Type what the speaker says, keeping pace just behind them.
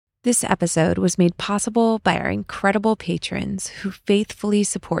This episode was made possible by our incredible patrons who faithfully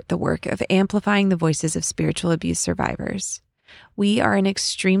support the work of amplifying the voices of spiritual abuse survivors. We are an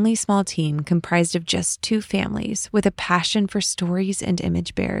extremely small team comprised of just 2 families with a passion for stories and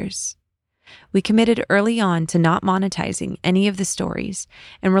image bearers. We committed early on to not monetizing any of the stories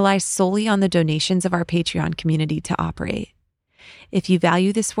and rely solely on the donations of our Patreon community to operate. If you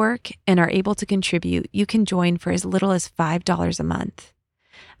value this work and are able to contribute, you can join for as little as $5 a month.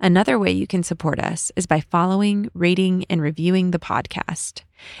 Another way you can support us is by following, rating, and reviewing the podcast.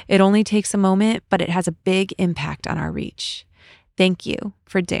 It only takes a moment, but it has a big impact on our reach. Thank you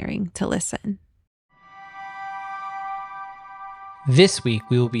for daring to listen. This week,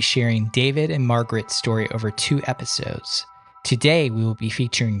 we will be sharing David and Margaret's story over 2 episodes. Today, we will be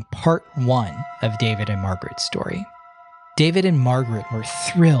featuring part 1 of David and Margaret's story. David and Margaret were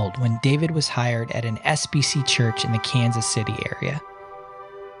thrilled when David was hired at an SBC church in the Kansas City area.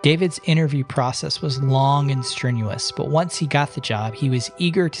 David's interview process was long and strenuous, but once he got the job, he was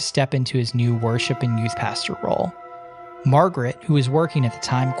eager to step into his new worship and youth pastor role. Margaret, who was working at the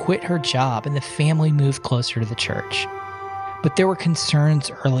time, quit her job and the family moved closer to the church. But there were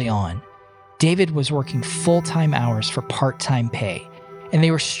concerns early on. David was working full-time hours for part-time pay, and they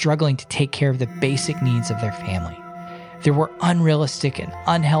were struggling to take care of the basic needs of their family. There were unrealistic and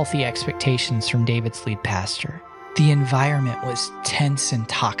unhealthy expectations from David's lead pastor. The environment was tense and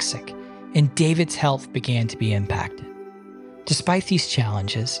toxic, and David's health began to be impacted. Despite these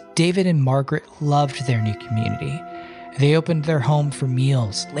challenges, David and Margaret loved their new community. They opened their home for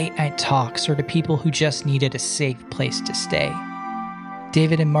meals, late-night talks, or to people who just needed a safe place to stay.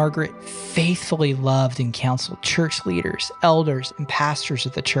 David and Margaret faithfully loved and counseled church leaders, elders, and pastors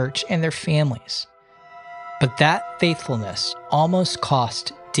of the church and their families. But that faithfulness almost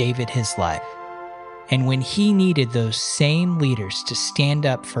cost David his life. And when he needed those same leaders to stand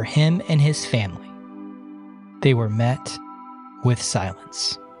up for him and his family, they were met with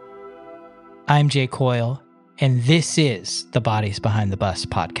silence. I'm Jay Coyle, and this is the Bodies Behind the Bus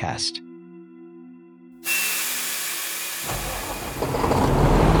podcast.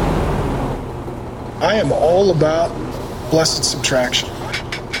 I am all about blessed subtraction.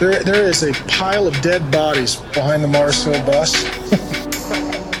 There is a pile of dead bodies behind the Mars Hill bus.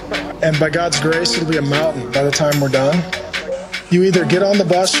 And by God's grace, it'll be a mountain by the time we're done. You either get on the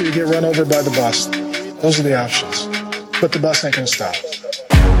bus or you get run over by the bus. Those are the options. But the bus ain't gonna stop.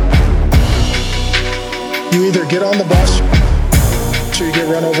 You either get on the bus or you get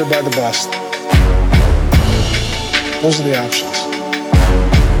run over by the bus. Those are the options.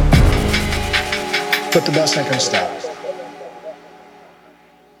 But the bus ain't gonna stop.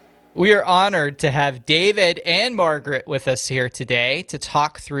 We are honored to have David and Margaret with us here today to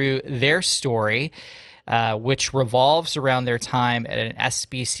talk through their story, which revolves around their time at an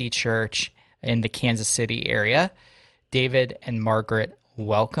SBC church in the Kansas City area. David and Margaret,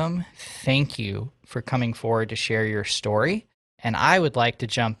 welcome. Thank you for coming forward to share your story. And I would like to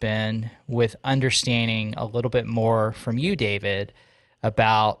jump in with understanding a little bit more from you, David,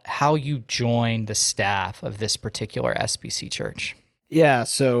 about how you joined the staff of this particular SBC church. Yeah,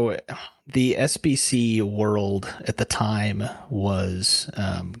 so the SBC world at the time was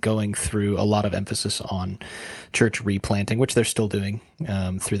going through a lot of emphasis on church replanting, which they're still doing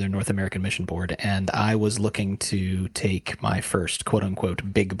through their North American Mission Board. And I was looking to take my first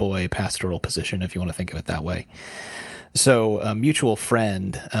quote-unquote big boy pastoral position, if you want to think of it that way. So a mutual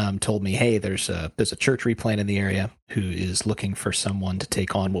friend told me, hey, there's a church replant in the area who is looking for someone to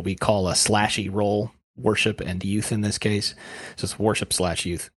take on what we call a slashy role, worship and youth in this case. So it's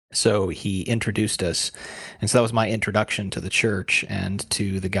worship/youth. So he introduced us. And so that was my introduction to the church and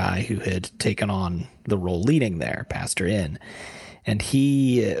to the guy who had taken on the role leading there, Pastor In. And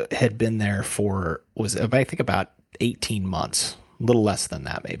he had been there for, I think about 18 months, a little less than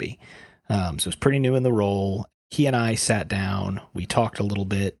that maybe. So it was pretty new in the role. He and I sat down, we talked a little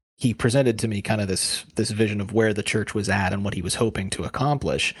bit. He presented to me kind of this vision of where the church was at and what he was hoping to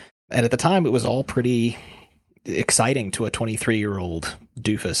accomplish. And at the time, it was all pretty exciting to a 23-year-old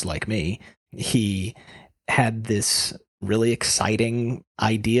doofus like me. He had this really exciting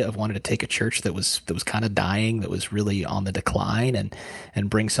idea of wanting to take a church that was kind of dying, that was really on the decline, and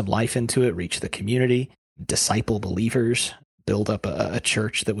bring some life into it, reach the community, disciple believers, build up a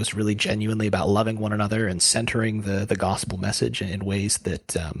church that was really genuinely about loving one another and centering the gospel message in ways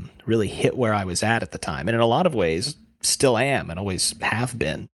that really hit where I was at the time. And in a lot of ways, still am and always have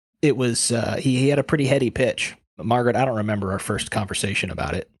been. It was, he had a pretty heady pitch. Margaret, I don't remember our first conversation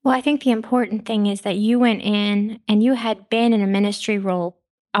about it. Well, I think the important thing is that you went in and you had been in a ministry role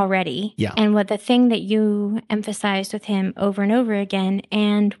already. Yeah. And what the thing that you emphasized with him over and over again,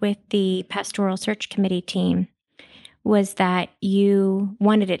 and with the pastoral search committee team, was that you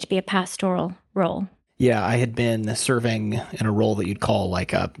wanted it to be a pastoral role. Yeah, I had been serving in a role that you'd call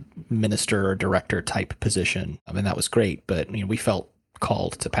like a minister or director type position. I mean, that was great, but we felt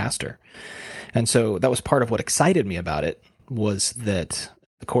called to pastor. And so that was part of what excited me about it, was that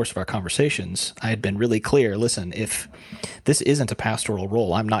the course of our conversations, I had been really clear, listen, if this isn't a pastoral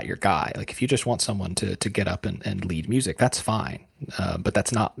role, I'm not your guy. Like, if you just want someone to get up and lead music, that's fine. But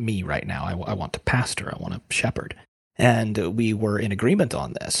that's not me right now. I want to pastor. I want to shepherd. And we were in agreement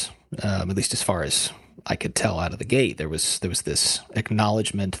on this, at least as far as I could tell out of the gate. There was this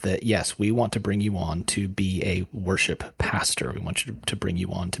acknowledgement that, yes, we want to bring you on to be a worship pastor. We want you to bring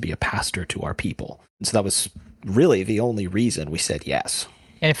you on to be a pastor to our people. And so that was really the only reason we said yes.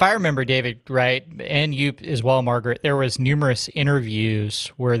 And if I remember, David, right, and you as well, Margaret, there was numerous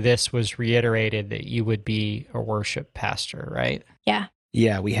interviews where this was reiterated that you would be a worship pastor, right? Yeah.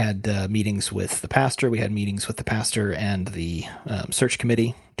 Yeah, we had meetings with the pastor. We had meetings with the pastor and the search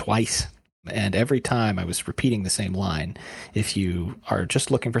committee twice. And every time I was repeating the same line: if you are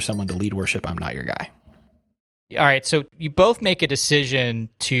just looking for someone to lead worship, I'm not your guy. All right, so you both make a decision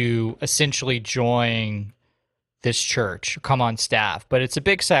to essentially join this church, come on staff, but it's a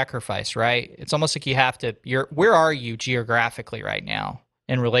big sacrifice, right? It's almost like you have to, where are you geographically right now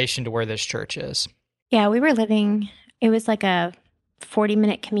in relation to where this church is? Yeah, we were living, it was like a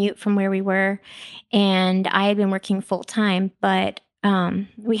 40-minute commute from where we were, and I had been working full-time, but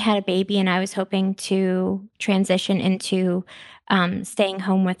we had a baby, and I was hoping to transition into staying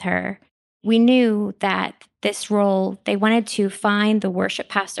home with her. We knew that this role, they wanted to find the worship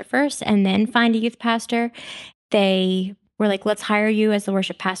pastor first and then find a youth pastor. They were like, let's hire you as the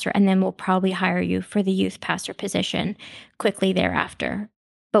worship pastor, and then we'll probably hire you for the youth pastor position quickly thereafter.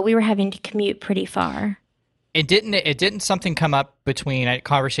 But we were having to commute pretty far. It didn't something come up between a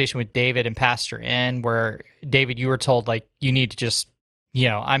conversation with David and Pastor N, where, David, you were told, like, you need to just,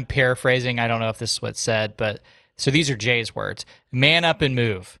 I'm paraphrasing, I don't know if this is what's said, but so these are Jay's words: man up and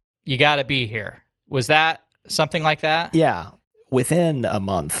move. You got to be here. Was that something like that? Yeah. Within a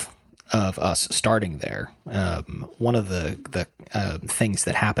month of us starting there, one of the things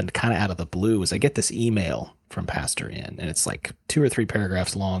that happened kind of out of the blue was I get this email from Pastor N, and it's like 2 or 3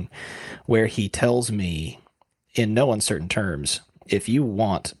 paragraphs long, where he tells me in no uncertain terms, if you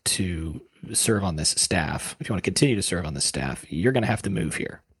want to serve on this staff, if you want to continue to serve on this staff, you're going to have to move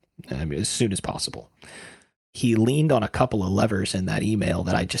here as soon as possible. He leaned on a couple of levers in that email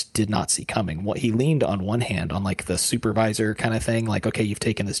that I just did not see coming. What he leaned on one hand on, like, the supervisor kind of thing, like, okay, you've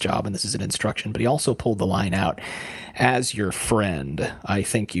taken this job and this is an instruction, but he also pulled the line out: as your friend, I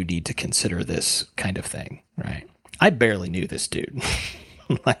think you need to consider this kind of thing, right? I barely knew this dude.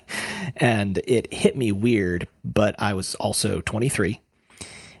 And it hit me weird, but I was also 23.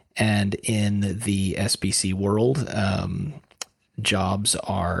 And in the SBC world, jobs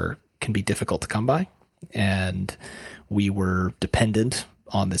can be difficult to come by. And we were dependent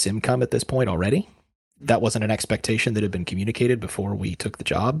on this income at this point already. That wasn't an expectation that had been communicated before we took the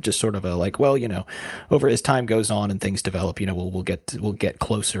job. Just sort of a like, well, over as time goes on and things develop, we'll get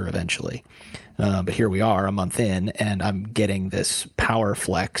closer eventually. But here we are a month in, and I'm getting this power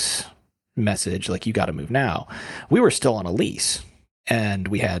flex message like, you got to move now. We were still on a lease, and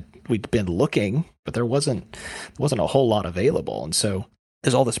we'd been looking, but there wasn't a whole lot available, and so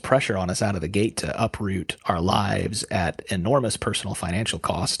there's all this pressure on us out of the gate to uproot our lives at enormous personal financial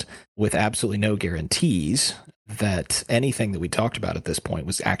cost with absolutely no guarantees that anything that we talked about at this point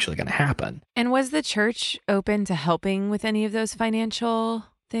was actually going to happen. And was the church open to helping with any of those financial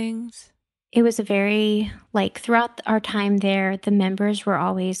things? It was throughout our time there, the members were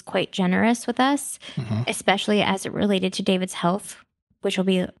always quite generous with us, especially as it related to David's health, which will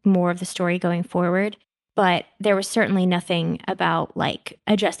be more of the story going forward. But there was certainly nothing about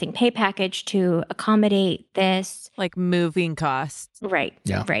adjusting pay package to accommodate this. Like moving costs. Right.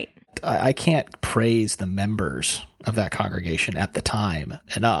 Yeah. Right. I can't praise the members of that congregation at the time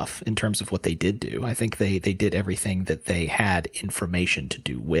enough in terms of what they did do. I think they did everything that they had information to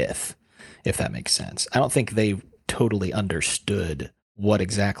do with, if that makes sense. I don't think they totally understood what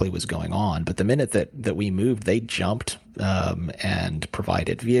exactly was going on. But the minute that we moved, they jumped and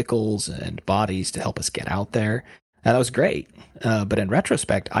provided vehicles and bodies to help us get out there. And that was great. But in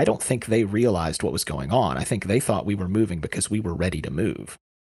retrospect, I don't think they realized what was going on. I think they thought we were moving because we were ready to move.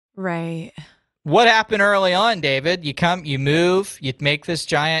 Right. What happened early on, David? You move, you make this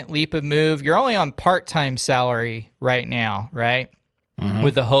giant leap of move. You're only on part-time salary right now, right? Mm-hmm.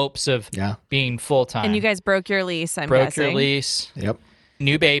 With the hopes of being full-time. And you guys broke your lease, I'm guessing. guessing. Broke your lease. Yep.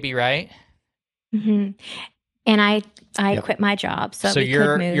 New baby, right? Mm-hmm. And I Yep. quit my job so that we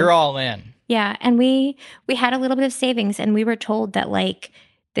you're could move. you're all in. Yeah, and we had a little bit of savings, and we were told that like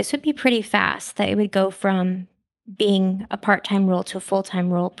this would be pretty fast, that it would go from being a part-time role to a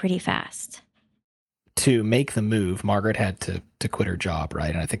full-time role pretty fast. To make the move, Margaret had to quit her job,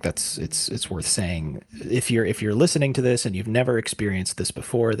 right? And I think it's worth saying, if you're listening to this and you've never experienced this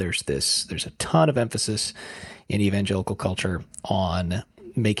before, there's a ton of emphasis in evangelical culture on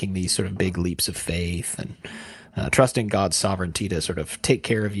making these sort of big leaps of faith and trusting God's sovereignty to sort of take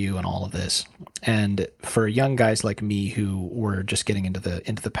care of you and all of this. And for young guys like me who were just getting into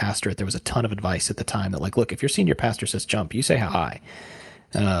the pastorate, there was a ton of advice at the time that, like, look, if your senior pastor says jump, you say hi.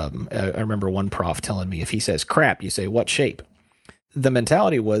 I remember one prof telling me, if he says crap, you say what shape. The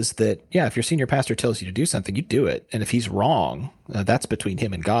mentality was that, yeah, if your senior pastor tells you to do something, you do it. And if he's wrong, that's between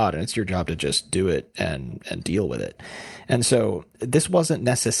him and God, and it's your job to just do it and deal with it. And so this wasn't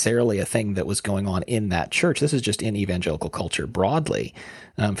necessarily a thing that was going on in that church. This is just in evangelical culture broadly.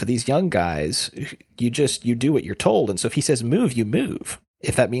 For these young guys, you do what you're told. And so if he says move, you move.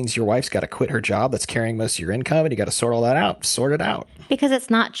 If that means your wife's got to quit her job that's carrying most of your income and you got to sort all that out, sort it out. Because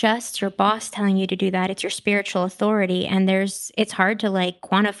it's not just your boss telling you to do that, it's your spiritual authority, and it's hard to like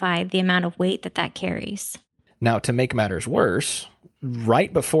quantify the amount of weight that carries. Now, to make matters worse,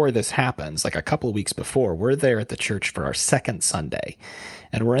 right before this happens, like a couple of weeks before, we're there at the church for our second Sunday,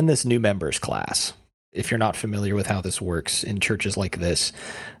 and we're in this new members class. If you're not familiar with how this works in churches like this,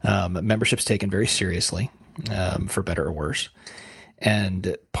 membership's taken very seriously, for better or worse.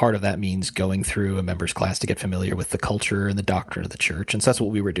 And part of that means going through a members class to get familiar with the culture and the doctrine of the church. And so that's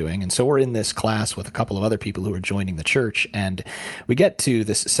what we were doing. And so we're in this class with a couple of other people who are joining the church. And we get to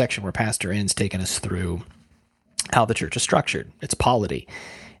this section where Pastor N's taken us through how the church is structured, its polity.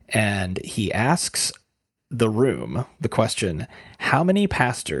 And he asks the room the question, how many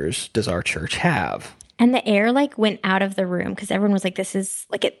pastors does our church have? And the air like went out of the room because everyone was like, this is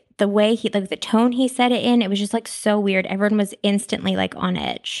like it. The way the tone he said it in, it was just like so weird. Everyone was instantly like on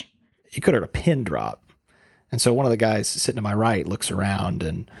edge. You could have heard a pin drop. And so one of the guys sitting to my right looks around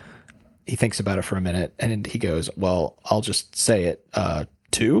and he thinks about it for a minute and he goes, well, I'll just say it,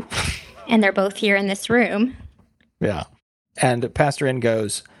 2. And they're both here in this room. Yeah. And Pastor N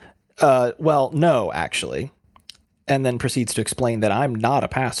goes, well, no, actually. And then proceeds to explain that I'm not a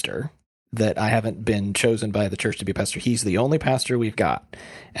pastor, that I haven't been chosen by the church to be a pastor. He's the only pastor we've got.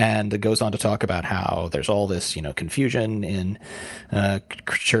 And it goes on to talk about how there's all this, confusion in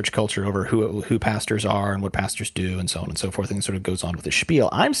church culture over who pastors are and what pastors do and so on and so forth. And sort of goes on with the spiel.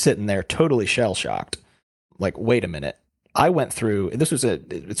 I'm sitting there totally shell-shocked. Like, wait a minute. I went through,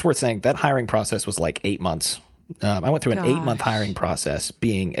 it's worth saying that hiring process was like 8 months. I went through an 8-month hiring process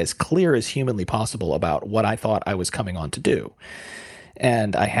being as clear as humanly possible about what I thought I was coming on to do.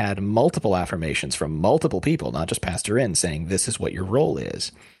 And I had multiple affirmations from multiple people, not just Pastor N, saying this is what your role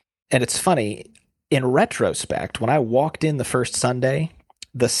is. And it's funny, in retrospect, when I walked in the first Sunday,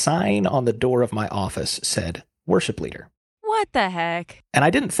 the sign on the door of my office said, worship leader. What the heck? And I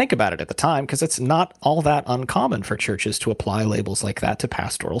didn't think about it at the time because it's not all that uncommon for churches to apply labels like that to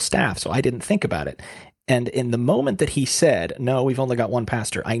pastoral staff. So I didn't think about it. And in the moment that he said, no, we've only got one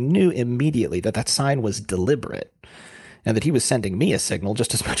pastor, I knew immediately that sign was deliberate. And that he was sending me a signal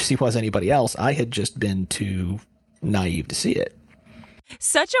just as much as he was anybody else. I had just been too naive to see it.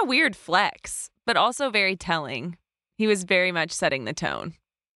 Such a weird flex, but also very telling. He was very much setting the tone.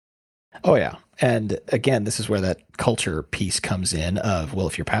 Oh, yeah. And again, this is where that culture piece comes in of, well,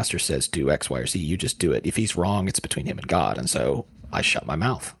 if your pastor says do X, Y, or Z, you just do it. If he's wrong, it's between him and God. And so I shut my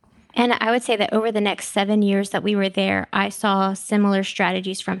mouth. And I would say that over the next 7 years that we were there, I saw similar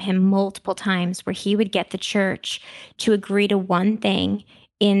strategies from him multiple times where he would get the church to agree to one thing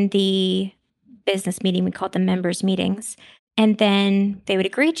in the business meeting. We called them members meetings. And then they would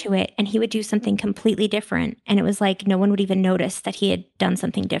agree to it and he would do something completely different. And it was like no one would even notice that he had done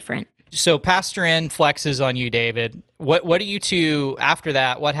something different. So Pastor N flexes on you, David. What do you two, after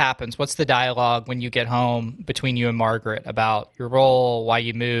that, what happens? What's the dialogue when you get home between you and Margaret about your role, why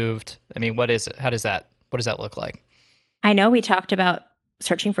you moved? I mean, what is it? What does that look like? I know we talked about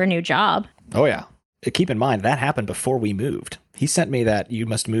searching for a new job. Oh, yeah. Keep in mind, that happened before we moved. He sent me that you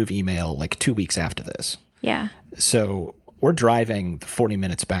must move email like 2 weeks after this. Yeah. So we're driving 40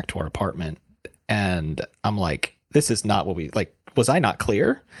 minutes back to our apartment, and I'm like, this is not what we, like, was I not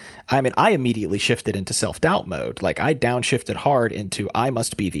clear? I mean, I immediately shifted into self-doubt mode. Like, I downshifted hard into I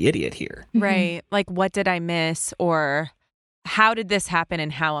must be the idiot here. Right. Like, what did I miss? Or how did this happen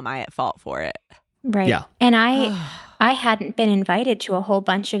and how am I at fault for it? Right. Yeah. And I hadn't been invited to a whole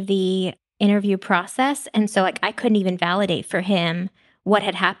bunch of the interview process. And so, like, I couldn't even validate for him what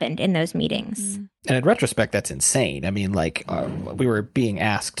had happened in those meetings. And in retrospect, that's insane. I mean, like, we were being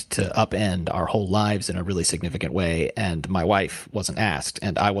asked to upend our whole lives in a really significant way, and my wife wasn't asked,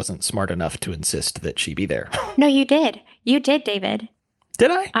 and I wasn't smart enough to insist that she be there. No, you did. You did, David. Did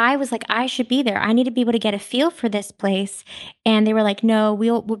I? I was like, I should be there. I need to be able to get a feel for this place. And they were like, no,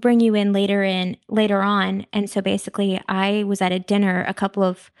 we'll bring you in later on. And so basically, I was at a dinner a couple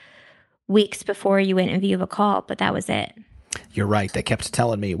of weeks before you went in view of a call, but that was it. You're right. They kept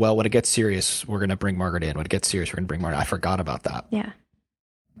telling me, well, when it gets serious, we're going to bring Margaret in. When it gets serious, we're going to bring Margaret. I forgot about that. Yeah.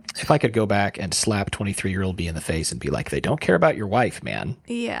 If I could go back and slap 23-year-old me in the face and be like, they don't care about your wife, man.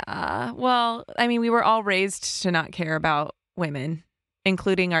 Yeah. Well, I mean, we were all raised to not care about women,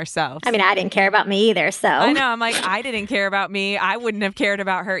 including ourselves. I mean, I didn't care about me either, so. I know. I'm like, I didn't care about me. I wouldn't have cared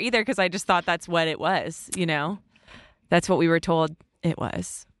about her either because I just thought that's what it was, you know? That's what we were told it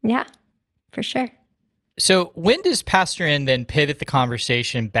was. Yeah, for sure. So when does Pastor N then pivot the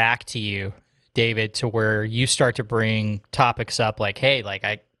conversation back to you, David, to where you start to bring topics up like, hey,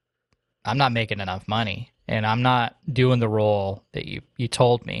 like I'm not making enough money and I'm not doing the role that you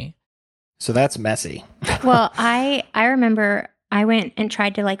told me. So that's messy. Well, I remember I went and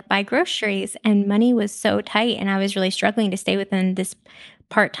tried to like buy groceries and money was so tight and I was really struggling to stay within this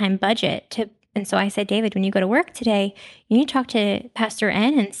part-time budget and so I said, David, when you go to work today, you need to talk to Pastor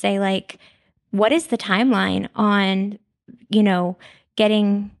N and say like, what is the timeline on, you know,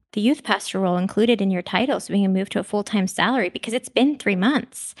 getting the youth pastor role included in your title so we can move to a full-time salary? Because it's been 3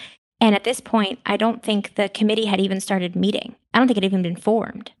 months. And at this point, I don't think the committee had even started meeting. I don't think it had even been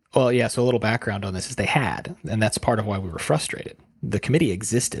formed. Well, yeah, so a little background on this is they had, and that's part of why we were frustrated. The committee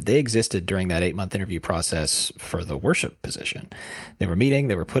existed. They existed during that 8-month interview process for the worship position. They were meeting,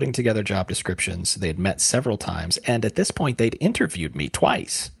 they were putting together job descriptions, they had met several times, and at this point, they'd interviewed me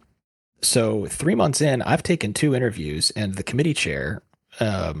twice. So 3 months in, I've taken 2 interviews, and the committee chair,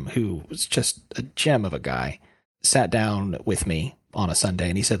 who was just a gem of a guy, sat down with me on a Sunday,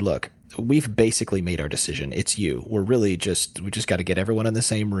 and he said, look, we've basically made our decision. It's you. We just got to get everyone in the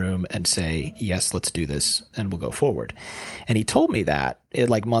same room and say, yes, let's do this, and we'll go forward. And he told me that in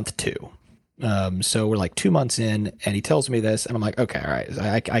like month 2. So we're like 2 months in, and he tells me this, and I'm like, okay, all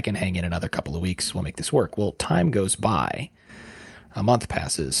right, I can hang in another couple of weeks. We'll make this work. Well, time goes by. A month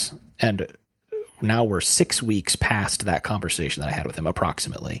passes, and now we're 6 weeks past that conversation that I had with him,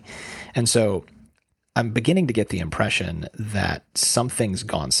 approximately. And so I'm beginning to get the impression that something's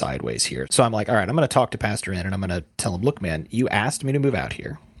gone sideways here. So I'm like, all right, I'm going to talk to Pastor N and I'm going to tell him, look, man, you asked me to move out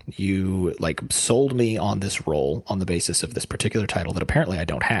here. You like sold me on this role on the basis of this particular title that apparently I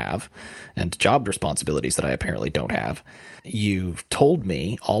don't have and job responsibilities that I apparently don't have. You've told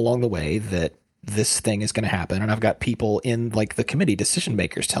me all along the way that this thing is going to happen. And I've got people in like the committee decision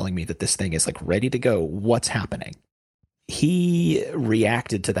makers telling me that this thing is like ready to go. What's happening? He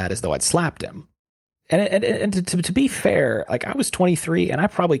reacted to that as though I'd slapped him. And to be fair, like I was 23 and I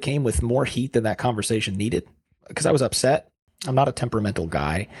probably came with more heat than that conversation needed because I was upset. I'm not a temperamental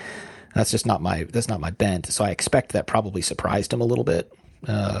guy. That's not my bent. So I expect that probably surprised him a little bit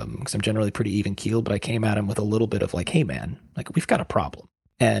because I'm generally pretty even keeled, but I came at him with a little bit of like, hey man, like we've got a problem.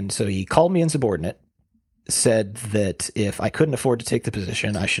 And so he called me insubordinate, said that if I couldn't afford to take the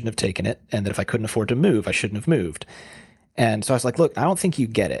position, I shouldn't have taken it. And that if I couldn't afford to move, I shouldn't have moved. And so I was like, look, I don't think you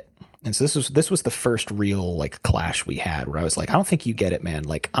get it. And so this was the first real like clash we had where I was like, I don't think you get it, man.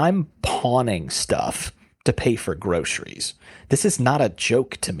 Like I'm pawning stuff to pay for groceries. This is not a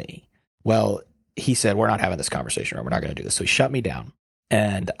joke to me. Well, he said, we're not having this conversation or we're not going to do this. So he shut me down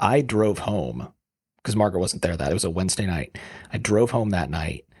and I drove home because Margaret wasn't there. It was a Wednesday night. I drove home that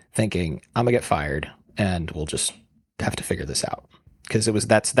night thinking I'm gonna get fired and we'll just have to figure this out. Because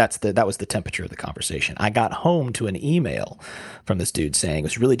that was the temperature of the conversation. I got home to an email from this dude saying it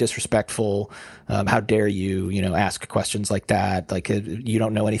was really disrespectful. How dare you, ask questions like that? Like you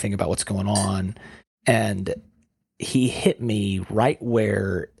don't know anything about what's going on. And he hit me right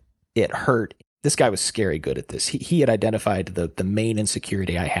where it hurt. This guy was scary good at this. He had identified the main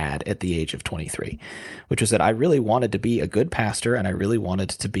insecurity I had at the age of 23, which was that I really wanted to be a good pastor and I really wanted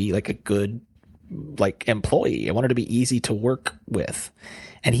to be like a good employee. I wanted to be easy to work with.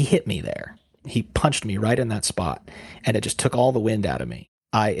 And he hit me there. He punched me right in that spot and it just took all the wind out of me.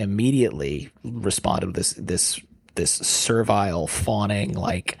 I immediately responded with this servile fawning,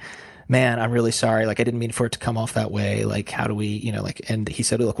 like, man, I'm really sorry. Like, I didn't mean for it to come off that way. Like, how do we, and he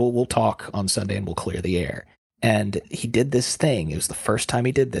said, look, we'll talk on Sunday and we'll clear the air. And he did this thing. It was the first time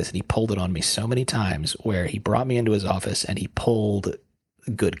he did this. And he pulled it on me so many times where he brought me into his office and he pulled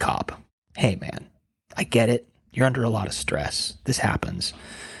good cop. Hey, man, I get it. You're under a lot of stress. This happens.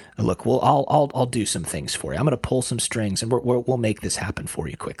 Look, I'll do some things for you. I'm going to pull some strings, and we'll make this happen for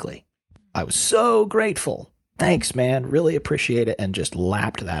you quickly. I was so grateful. Thanks, man. Really appreciate it. And just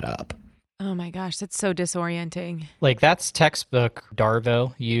lapped that up. Oh my gosh, that's so disorienting. Like, that's textbook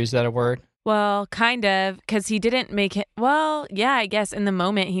Darvo. You use that word? Well, kind of, because he didn't make it. Well, yeah, I guess in the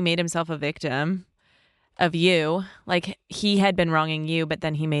moment he made himself a victim of you. Like, he had been wronging you, but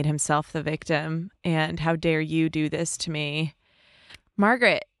then he made himself the victim. And how dare you do this to me?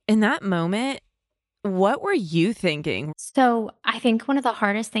 Margaret, in that moment, what were you thinking? So I think one of the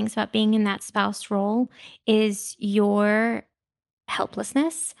hardest things about being in that spouse role is your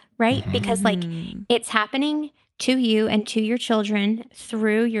helplessness, right? Mhm. Because like it's happening to you and to your children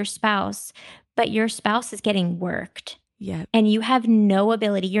through your spouse, but your spouse is getting worked. Yeah. And you have no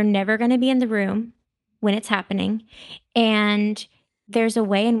ability. You're never going to be in the room when it's happening. And there's a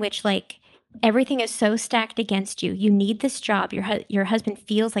way in which like everything is so stacked against you. You need this job. Your husband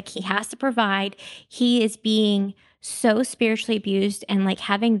feels like he has to provide. He is being so spiritually abused, and like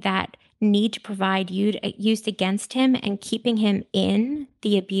having that need to provide used against him and keeping him in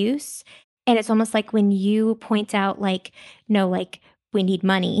the abuse. And it's almost like when you point out like, no, like we need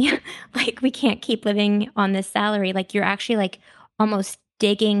money, like we can't keep living on this salary. Like you're actually like almost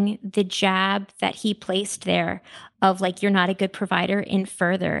digging the jab that he placed there of like, you're not a good provider in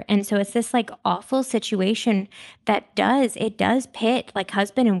further. And so it's this like awful situation that does pit like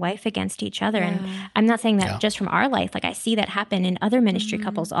husband and wife against each other. Yeah. And I'm not saying that just from our life, like I see that happen in other ministry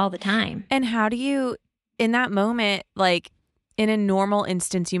couples all the time. And how do you, in that moment, like in a normal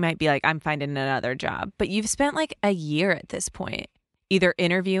instance, you might be like, I'm finding another job, but you've spent like a year at this point, either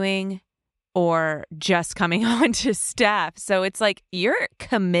interviewing or just coming on to staff. So it's like, you're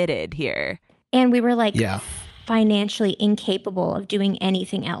committed here. And we were like financially incapable of doing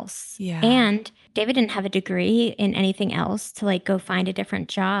anything else. Yeah. And David didn't have a degree in anything else to like go find a different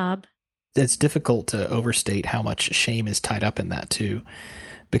job. It's difficult to overstate how much shame is tied up in that too,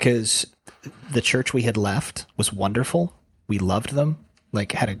 because the church we had left was wonderful. We loved them,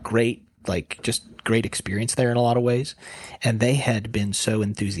 like had a great, like just great experience there in a lot of ways. And they had been so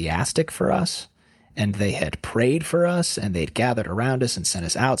enthusiastic for us, and they had prayed for us, and they'd gathered around us and sent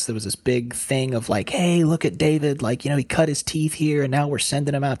us out. So there was this big thing of like, hey, look at David. Like, he cut his teeth here, and now we're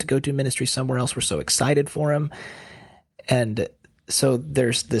sending him out to go do ministry somewhere else. We're so excited for him. And so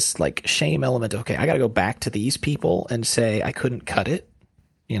there's this like shame element of, okay, I got to go back to these people and say I couldn't cut it,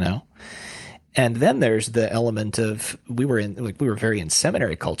 And then there's the element of we were very in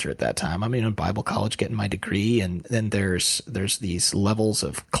seminary culture at that time. I mean, in Bible college, getting my degree, and then there's these levels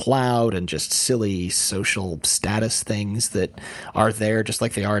of clout and just silly social status things that are there, just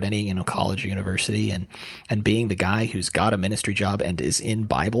like they are at any college or university. And being the guy who's got a ministry job and is in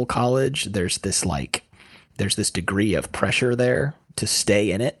Bible college, there's this degree of pressure there to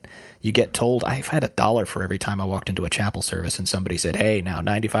stay in it. You get told, I've had $1 for every time I walked into a chapel service and somebody said, hey, now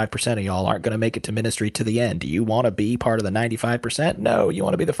 95% of y'all aren't going to make it to ministry to the end. Do you want to be part of the 95%? No, you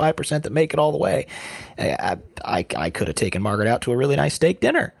want to be the 5% that make it all the way. I could have taken Margaret out to a really nice steak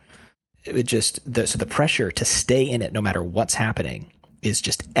dinner. It just, so the pressure to stay in it no matter what's happening is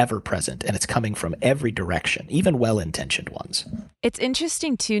just ever present, and it's coming from every direction, even well-intentioned ones. It's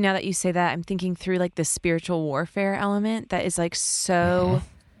interesting too, now that you say that, I'm thinking through like the spiritual warfare element that is like so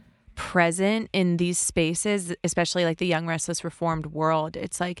present in these spaces, especially like the young, restless, reformed world.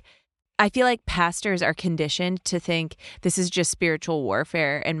 It's like, I feel like pastors are conditioned to think this is just spiritual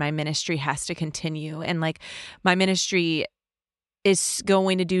warfare and my ministry has to continue. And like my ministry is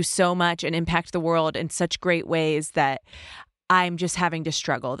going to do so much and impact the world in such great ways that I'm just having to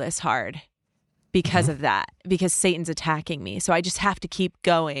struggle this hard because of that, because Satan's attacking me. So I just have to keep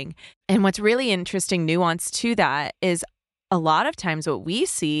going. And what's really interesting nuance to that is a lot of times what we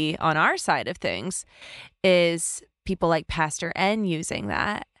see on our side of things is people like Pastor N using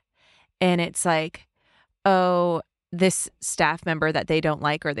that. And it's like, oh, this staff member that they don't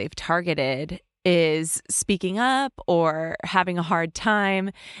like or they've targeted is speaking up or having a hard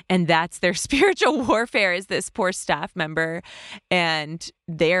time, and that's their spiritual warfare, is this poor staff member, and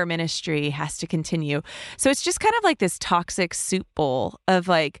their ministry has to continue. So it's just kind of like this toxic soup bowl of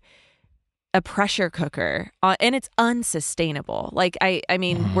like a pressure cooker, and it's unsustainable. Like I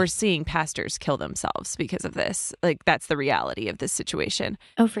mean, we're seeing pastors kill themselves because of this. Like that's the reality of this situation.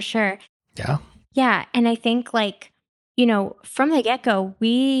 Oh, for sure. Yeah, and I think like, from the get-go,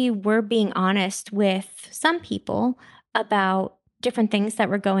 we were being honest with some people about different things that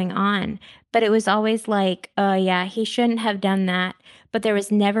were going on. But it was always like, oh, yeah, he shouldn't have done that. But there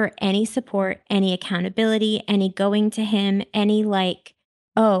was never any support, any accountability, any going to him, any like,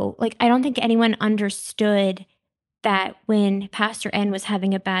 oh, like I don't think anyone understood that when Pastor N was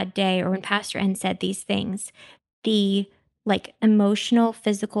having a bad day, or when Pastor N said these things, the like emotional,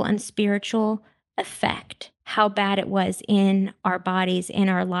 physical, and spiritual effect, how bad it was in our bodies, in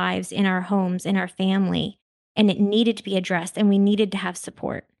our lives, in our homes, in our family. And it needed to be addressed, and we needed to have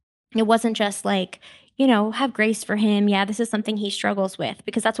support. It wasn't just like, have grace for him. Yeah, this is something he struggles with,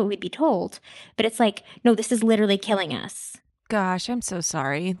 because that's what we'd be told. But it's like, no, this is literally killing us. Gosh, I'm so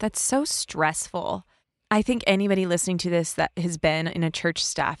sorry. That's so stressful. I think anybody listening to this that has been in a church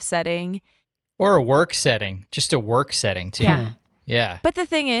staff setting. Or a work setting, just a work setting too. Yeah. Yeah. But the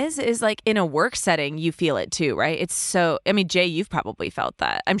thing is like in a work setting, you feel it too, right? It's so, I mean, Jay, you've probably felt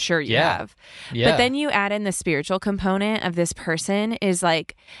that. I'm sure you have. Yeah. But then you add in the spiritual component of this person is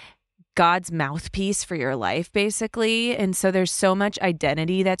like God's mouthpiece for your life, basically. And so there's so much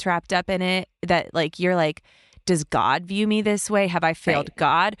identity that's wrapped up in it that like, you're like, does God view me this way? Have I failed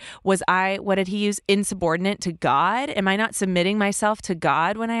God? Was I, what did he use? Insubordinate to God? Am I not submitting myself to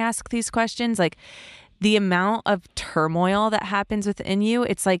God when I ask these questions? Like the amount of turmoil that happens within you,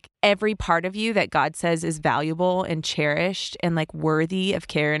 it's like every part of you that God says is valuable and cherished and like worthy of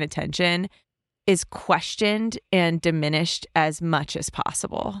care and attention is questioned and diminished as much as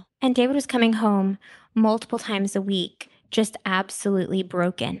possible. And David was coming home multiple times a week, just absolutely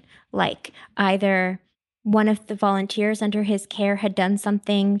broken. Like either one of the volunteers under his care had done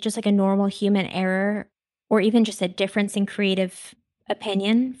something, just like a normal human error, or even just a difference in creative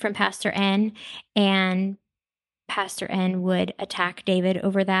opinion from Pastor N, and Pastor N would attack David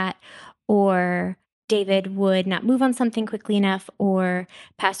over that, or David would not move on something quickly enough, or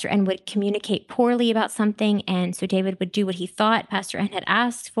Pastor N would communicate poorly about something, and so David would do what he thought Pastor N had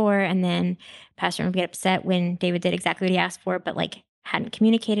asked for, and then Pastor N would get upset when David did exactly what he asked for, but like hadn't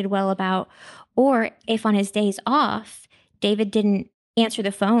communicated well about. Or if on his days off, David didn't answer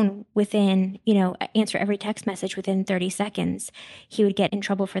the phone within, answer every text message within 30 seconds, he would get in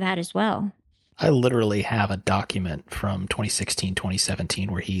trouble for that as well. I literally have a document from 2016,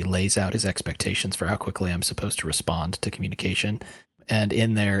 2017, where he lays out his expectations for how quickly I'm supposed to respond to communication. And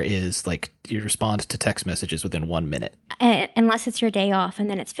in there is like, you respond to text messages within 1 minute. Unless it's your day off, and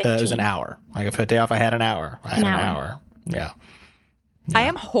then it's 15. It was an hour. Like if a day off, I had an hour. An hour. Yeah. I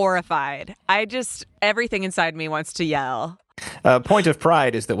am horrified. Everything inside me wants to yell. Point of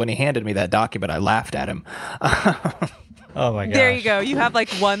pride is that when he handed me that document, I laughed at him. Oh my gosh. There you go. You have like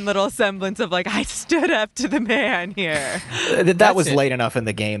one little semblance of like, I stood up to the man here. That was late enough in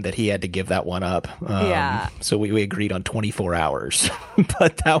the game that he had to give that one up. Yeah. So we agreed on 24 hours,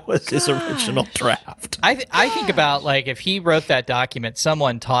 but that was his original draft. I think about like if he wrote that document,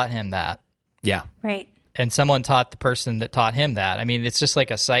 someone taught him that. Yeah. Right. And someone taught the person that taught him that. I mean, it's just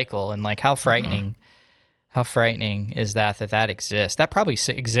like a cycle, and like how frightening is that exists. That probably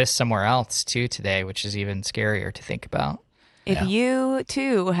exists somewhere else too today, which is even scarier to think about. If you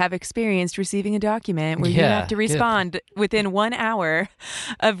too have experienced receiving a document where you have to respond within 1 hour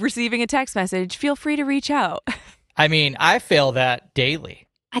of receiving a text message, feel free to reach out. I mean, I fail that daily.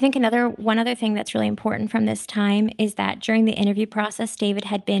 I think one other thing that's really important from this time is that during the interview process, David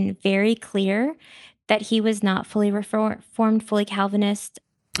had been very clear that he was not fully reformed, fully Calvinist.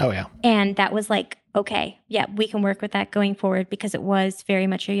 Oh, yeah. And that was like, okay, yeah, we can work with that going forward, because it was very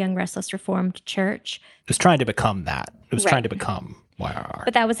much a young, restless, Reformed church. It was trying to become that. It was trying to become YRR.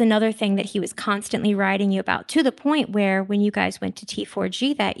 But that was another thing that he was constantly writing you about, to the point where when you guys went to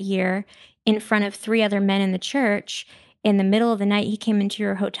T4G that year, in front of 3 other men in the church, in the middle of the night, he came into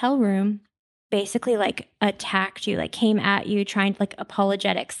your hotel room, basically like attacked you, like came at you, trying to like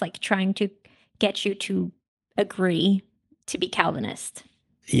apologetics, like trying to get you to agree to be Calvinist.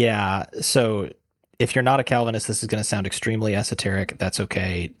 Yeah. So if you're not a Calvinist, this is going to sound extremely esoteric. That's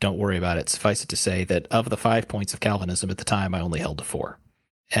okay. Don't worry about it. Suffice it to say that of the 5 points of Calvinism at the time, I only held to 4.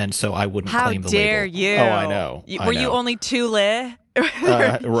 And so I wouldn't claim the label. How dare you? Oh, I know. Were you only two-leh?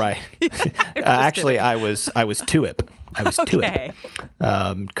 Right. Actually, I was two-ip. I was two-ip.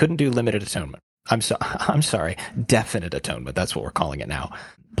 Couldn't do limited atonement. I'm sorry. Definite atonement. That's what we're calling it now.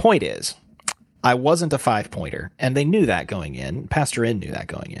 Point is, I wasn't a 5-pointer, and they knew that going in. Pastor N knew that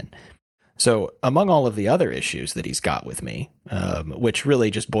going in. So among all of the other issues that he's got with me, which really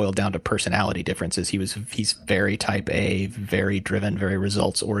just boiled down to personality differences, he's very type A, very driven, very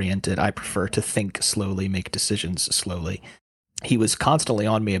results oriented. I prefer to think slowly, make decisions slowly. He was constantly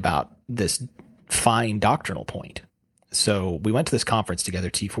on me about this fine doctrinal point. So we went to this conference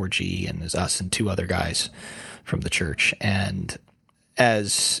together, T4G, and there's us and 2 other guys from the church. And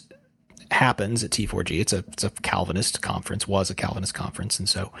as happens at T4G, it's a Calvinist conference, was a Calvinist conference. And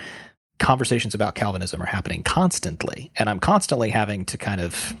so conversations about Calvinism are happening constantly. And I'm constantly having to kind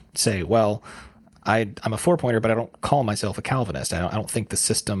of say, well, I'm a 4-pointer, but I don't call myself a Calvinist. I don't think the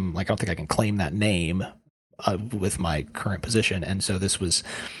system, like, I don't think I can claim that name with my current position. And so this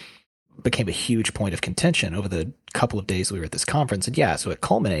became a huge point of contention over the couple of days we were at this conference. And yeah, so it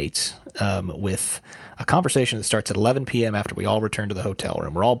culminates with a conversation that starts at 11 p.m. after we all return to the hotel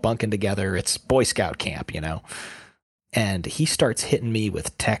room. We're all bunking together. It's Boy Scout camp, you know. And he starts hitting me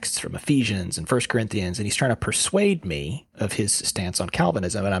with texts from Ephesians and 1 Corinthians, and he's trying to persuade me of his stance on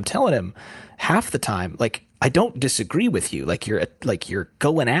Calvinism. And I'm telling him half the time, like, I don't disagree with you. Like, you're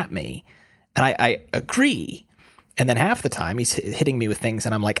going at me. And I agree. And then half the time he's hitting me with things,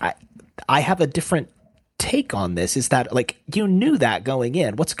 and I'm like, I have a different take on this. Is that, like, you knew that going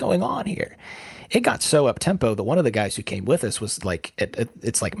in? What's going on here? It got so up tempo that one of the guys who came with us was like,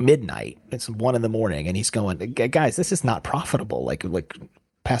 it's like midnight. It's 1 a.m, and he's going, guys, this is not profitable. Like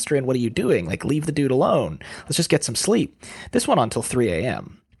Pastor In, what are you doing? Like, leave the dude alone. Let's just get some sleep. This went on till 3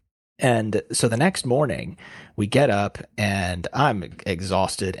 a.m. And so the next morning we get up, and I'm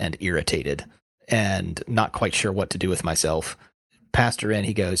exhausted and irritated and not quite sure what to do with myself. Pastor In,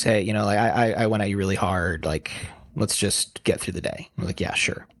 he goes, hey, you know, like, I went at you really hard. Like, let's just get through the day. I'm like, yeah,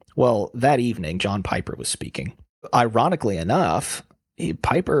 sure. Well, that evening, John Piper was speaking. Ironically enough,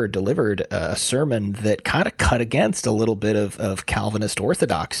 Piper delivered a sermon that kind of cut against a little bit of Calvinist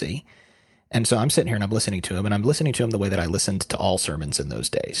orthodoxy. And so I'm sitting here and I'm listening to him, and I'm listening to him the way that I listened to all sermons in those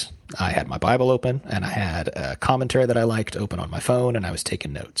days. I had my Bible open, and I had a commentary that I liked open on my phone, and I was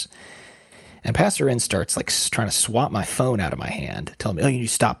taking notes. And Pastor In starts like trying to swat my phone out of my hand, telling me, "Oh, you need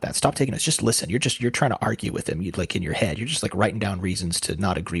to stop that. Stop taking notes. Just listen. You're trying to argue with him. You like in your head. You're just like writing down reasons to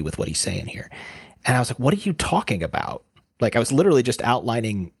not agree with what he's saying here." And I was like, "What are you talking about?" Like, I was literally just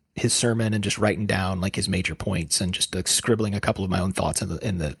outlining his sermon and just writing down like his major points and just like scribbling a couple of my own thoughts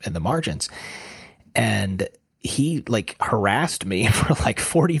in the margins. And he like harassed me for like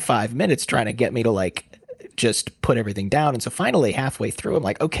 45 minutes trying to get me to like just put everything down. And so finally, halfway through, I'm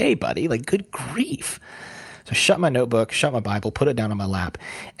like, okay, buddy, like, good grief. So I shut my notebook, shut my Bible, put it down on my lap,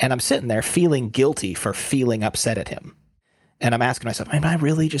 and I'm sitting there feeling guilty for feeling upset at him. And I'm asking myself, am I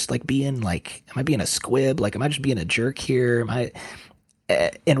really just like am I being a squib? Like, am I just being a jerk here?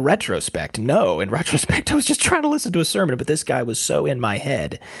 In retrospect, no. In retrospect, I was just trying to listen to a sermon, but this guy was so in my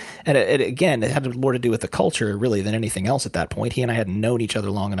head. And it had more to do with the culture, really, than anything else at that point. He and I hadn't known each other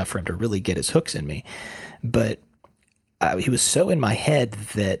long enough for him to really get his hooks in me. But he was so in my head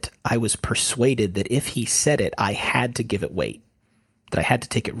that I was persuaded that if he said it, I had to give it weight, that I had to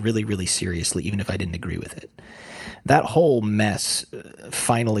take it really, really seriously, even if I didn't agree with it. That whole mess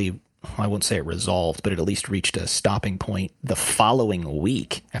finally, I won't say it resolved, but it at least reached a stopping point the following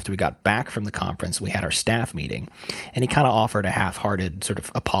week. After we got back from the conference, we had our staff meeting, and he kind of offered a half-hearted sort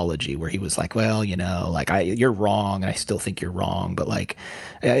of apology where he was like, well, you know, like, you're wrong, and I still think you're wrong, but like,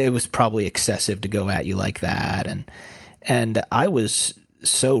 it was probably excessive to go at you like that. And I was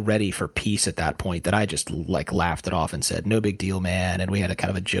so ready for peace at that point that I just like laughed it off and said, no big deal, man. And we had a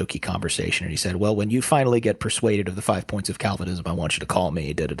kind of a jokey conversation. And he said, well, when you finally get persuaded of the 5 points of Calvinism, I want you to call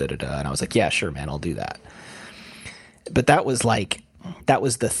me, da-da-da-da-da. And I was like, yeah, sure, man, I'll do that. But that was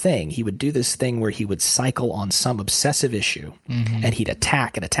the thing. He would do this thing where he would cycle on some obsessive issue, and he'd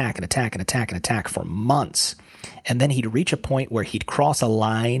attack and attack and attack and attack and attack for months. And then he'd reach a point where he'd cross a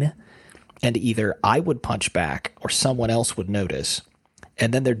line, and either I would punch back or someone else would notice.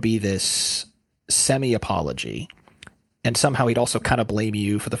 And then there'd be this semi-apology. And somehow he'd also kind of blame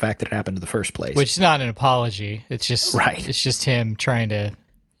you for the fact that it happened in the first place. Which is not an apology. It's just right. It's just him trying to,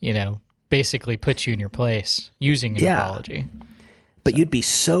 you know, basically put you in your place using an apology. But you'd be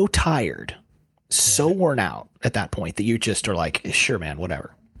so tired, so worn out at that point that you just are like, sure, man,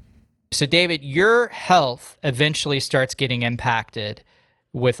 whatever. So, David, your health eventually starts getting impacted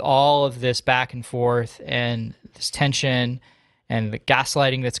with all of this back and forth and this tension and the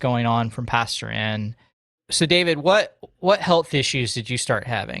gaslighting that's going on from Pastor In. So, David, what health issues did you start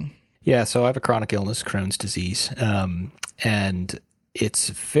having? Yeah, so I have a chronic illness, Crohn's disease, and it's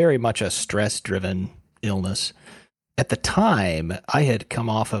very much a stress-driven illness. At the time, I had come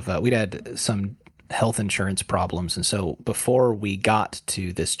off of, we'd had some health insurance problems, and so before we got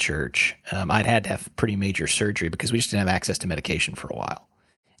to this church, I'd had to have pretty major surgery because we just didn't have access to medication for a while.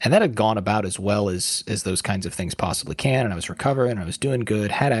 And that had gone about as well as those kinds of things possibly can, and I was recovering, I was doing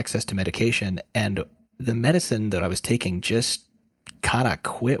good, had access to medication, and the medicine that I was taking just kind of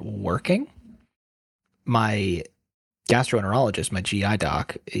quit working. My gastroenterologist, my GI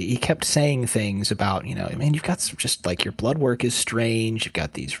doc, he kept saying things about, you know, I mean, you've got some, just like your blood work is strange. You've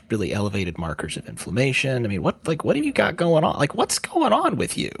got these really elevated markers of inflammation. I mean, what have you got going on? Like, what's going on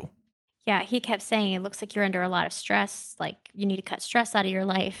with you? Yeah, he kept saying, it looks like you're under a lot of stress. Like, you need to cut stress out of your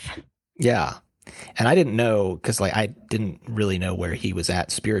life. Yeah. And I didn't know, because like I didn't really know where he was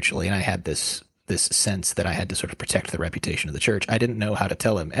at spiritually, and I had this sense that I had to sort of protect the reputation of the church. I didn't know how to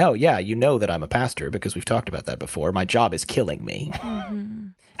tell him, oh yeah, you know that I'm a pastor because we've talked about that before. My job is killing me. Mm-hmm.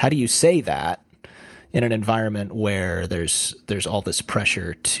 How do you say that in an environment where there's all this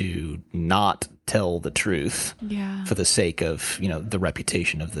pressure to not tell the truth for the sake of, the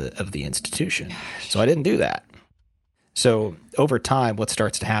reputation of the institution? Gosh. So I didn't do that. So over time, what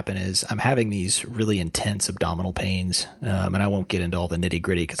starts to happen is I'm having these really intense abdominal pains, and I won't get into all the nitty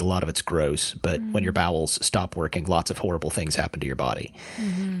gritty because a lot of it's gross, but when your bowels stop working, lots of horrible things happen to your body.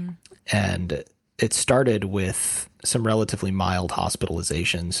 Mm-hmm. And it started with some relatively mild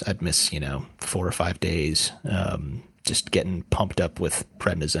hospitalizations. I'd miss, 4 or 5 days, just getting pumped up with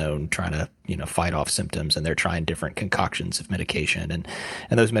prednisone, trying to, fight off symptoms. And they're trying different concoctions of medication. And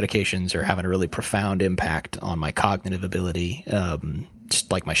those medications are having a really profound impact on my cognitive ability,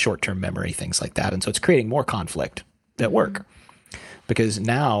 just like my short-term memory, things like that. And so it's creating more conflict at work, because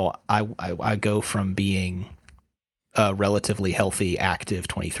now I go from being a relatively healthy, active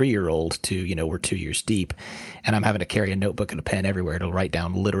 23-year-old to, we're 2 years deep, and I'm having to carry a notebook and a pen everywhere to write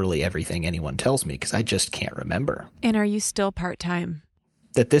down literally everything anyone tells me because I just can't remember. And are you still part-time?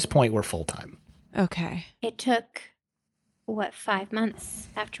 At this point, we're full-time. Okay. It took, 5 months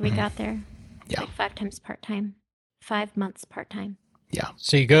after we got there? Yeah. Like 5 times part-time. 5 months part-time. Yeah.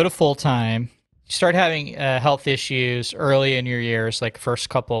 So you go to full-time. You start having health issues early in your years, like first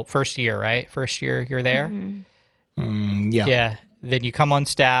year, right? First year you're there? Mm-hmm. Yeah. Yeah. Then you come on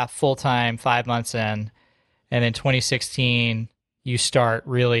staff full-time 5 months in, and then 2016 you start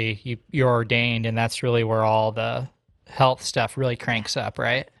really, you're ordained, and that's really where all the health stuff really cranks up,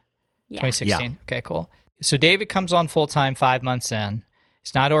 right? Yeah. 2016. Yeah. Okay, cool. So David comes on full-time 5 months in.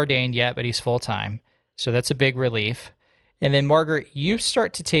 He's not ordained yet, but he's full-time. So that's a big relief. And then Margaret, you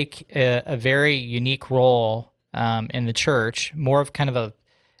start to take a very unique role in the church, more of kind of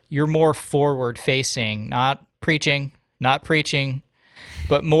you're more forward-facing, not preaching,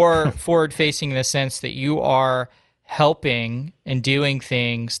 but more forward-facing in the sense that you are helping and doing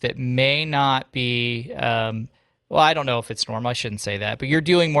things that may not be, well, I don't know if it's normal. I shouldn't say that, but you're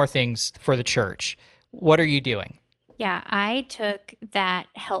doing more things for the church. What are you doing? Yeah, I took that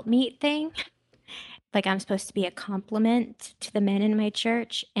help meet thing, like I'm supposed to be a compliment to the men in my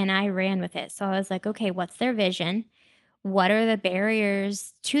church, and I ran with it. So I was like, okay, what's their vision? What are the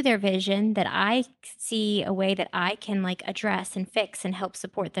barriers to their vision that I see a way that I can like address and fix and help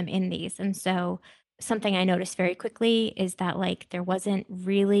support them in these? And so something I noticed very quickly is that like there wasn't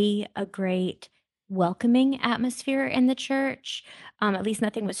really a great welcoming atmosphere in the church. At least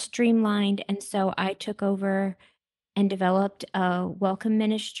nothing was streamlined. And so I took over and developed a welcome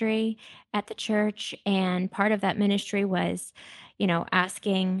ministry at the church. And part of that ministry was,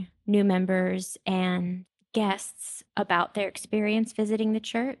 asking new members and guests about their experience visiting the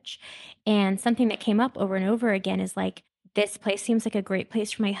church. And something that came up over and over again is like, this place seems like a great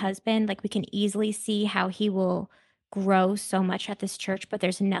place for my husband. Like we can easily see how he will grow so much at this church, but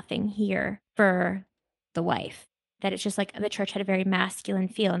there's nothing here for the wife. That it's just like the church had a very masculine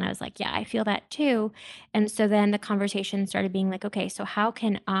feel. And I was like, yeah, I feel that too. And so then the conversation started being like, okay, so how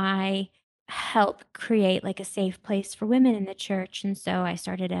can I help create like a safe place for women in the church? And so I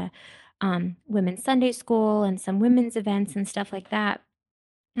started a women's Sunday school and some women's events and stuff like that.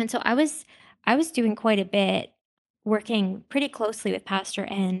 And so I was doing quite a bit, working pretty closely with Pastor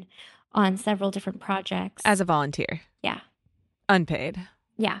N on several different projects. As a volunteer? Yeah. Unpaid?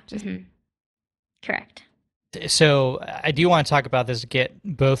 Yeah. Correct. So I do want to talk about this, get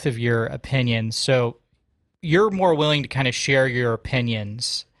both of your opinions. So you're more willing to kind of share your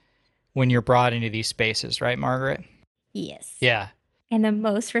opinions when you're brought into these spaces, right, Margaret? Yes. Yeah. In the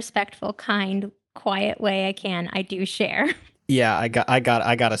most respectful, kind, quiet way I can, I do share. Yeah, I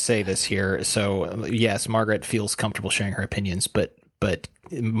got to say this here. So yes, Margaret feels comfortable sharing her opinions, but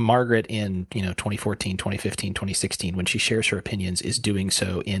Margaret in 2014, 2015, 2016, when she shares her opinions, is doing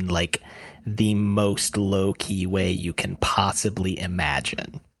so in like the most low key way you can possibly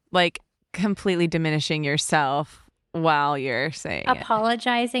imagine. Like completely diminishing yourself while you're saying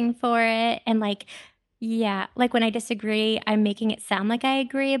apologizing for it, and like. Yeah, like when I disagree, I'm making it sound like I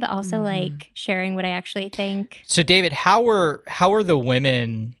agree, but also like sharing what I actually think. So David, how are the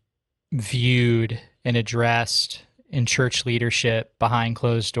women viewed and addressed in church leadership behind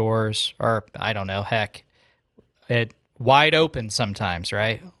closed doors, or I don't know, heck, it wide open sometimes,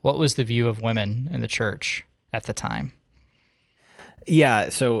 right? What was the view of women in the church at the time? Yeah,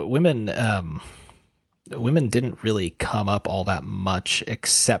 so women didn't really come up all that much,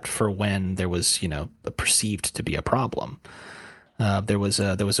 except for when there was, perceived to be a problem. There was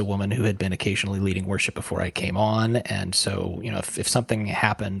a woman who had been occasionally leading worship before I came on, and so if something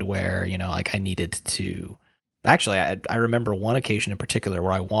happened where like I needed to, actually I remember one occasion in particular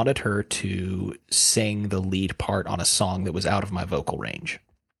where I wanted her to sing the lead part on a song that was out of my vocal range,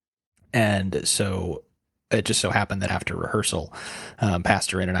 and so it just so happened that after rehearsal,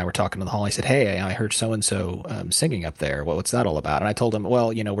 Pastor In and I were talking in the hall. I said, "Hey, I heard so and so singing up there. What's that all about?" And I told him,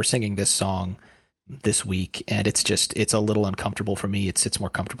 "Well, we're singing this song this week, and it's a little uncomfortable for me. It sits more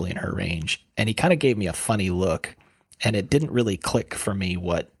comfortably in her range." And he kind of gave me a funny look, and it didn't really click for me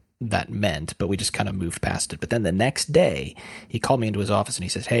what that meant, but we just kind of moved past it. But then the next day, he called me into his office and he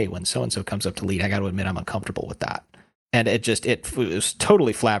says, "Hey, when so and so comes up to lead, I got to admit I'm uncomfortable with that." And it was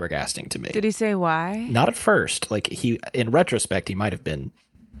totally flabbergasting to me. Did he say why? Not at first. Like in retrospect, he might have been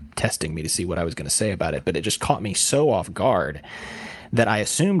testing me to see what I was going to say about it, but it just caught me so off guard that I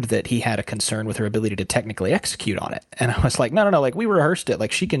assumed that he had a concern with her ability to technically execute on it. And I was like, no, like we rehearsed it,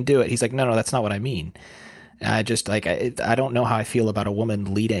 like she can do it. He's like, no, that's not what I mean. And I just like, I don't know how I feel about a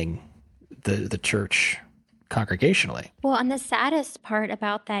woman leading the church congregationally. Well, and the saddest part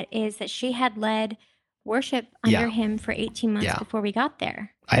about that is that she had led worship under him for 18 months before we got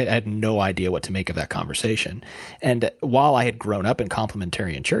there. I had no idea what to make of that conversation. And while I had grown up in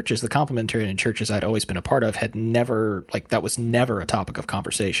complementarian churches, the complementarian churches I'd always been a part of had never, like, that was never a topic of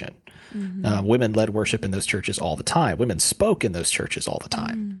conversation. Mm-hmm. Women led worship in those churches all the time. Women spoke in those churches all the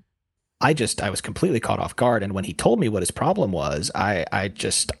time. I was completely caught off guard. And when he told me what his problem was, I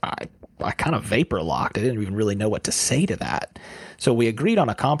kind of vapor locked. I didn't even really know what to say to that. So we agreed on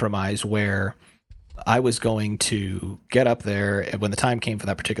a compromise where I was going to get up there, and when the time came for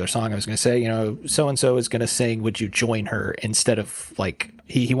that particular song, I was going to say, so-and-so is going to sing, would you join her? Instead of like,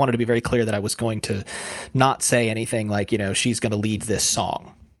 he wanted to be very clear that I was going to not say anything like, she's going to lead this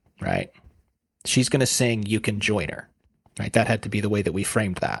song, right? She's going to sing, you can join her, right? That had to be the way that we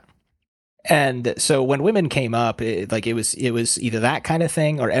framed that. And so when women came up, it was either that kind of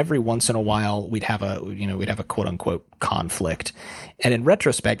thing, or every once in a while we'd have a quote unquote conflict. And in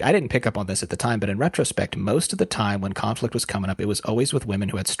retrospect, I didn't pick up on this at the time, but in retrospect, most of the time when conflict was coming up, it was always with women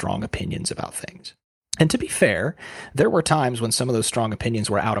who had strong opinions about things. And to be fair, there were times when some of those strong opinions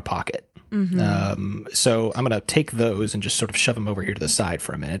were out of pocket. Mm-hmm. So I'm going to take those and just sort of shove them over here to the side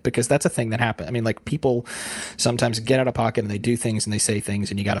for a minute, because that's a thing that happens. I mean, like, people sometimes get out of pocket and they do things and they say things,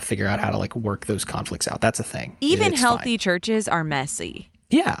 and you got to figure out how to like work those conflicts out. That's a thing. Even healthy churches are messy.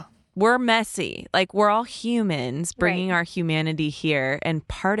 Yeah. We're messy. Like, we're all humans bringing our humanity here. And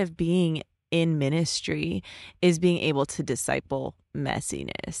part of being in ministry is being able to disciple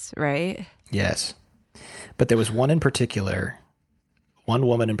messiness, right? Yes. But there was one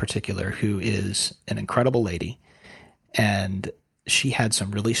woman in particular who is an incredible lady, and she had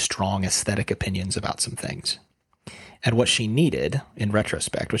some really strong aesthetic opinions about some things. And what she needed, in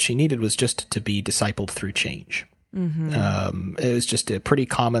retrospect, was just to be discipled through change. Mm-hmm. It was just a pretty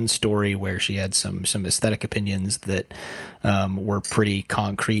common story where she had some aesthetic opinions that were pretty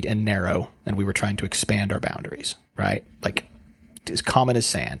concrete and narrow, and we were trying to expand our boundaries, right? Like, as common as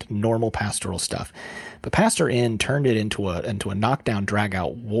sand, normal pastoral stuff. But Pastor In turned it into a knockdown,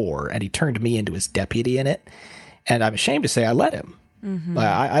 drag-out war, and he turned me into his deputy in it. And I'm ashamed to say I let him. Mm-hmm.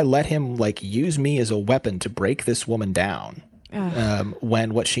 I let him like use me as a weapon to break this woman down.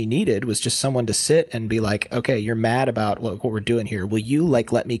 When what she needed was just someone to sit and be like, okay, you're mad about what we're doing here. Will you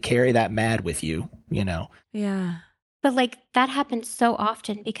like let me carry that mad with you? Yeah. But like that happened so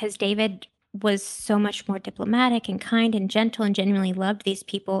often because David was so much more diplomatic and kind and gentle and genuinely loved these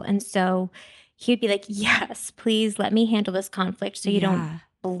people. And so he would be like, yes, please let me handle this conflict so you don't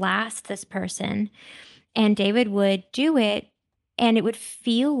blast this person. And David would do it, and it would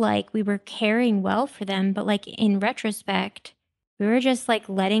feel like we were caring well for them. But like in retrospect, we were just like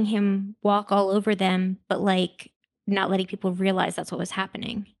letting him walk all over them, but like not letting people realize that's what was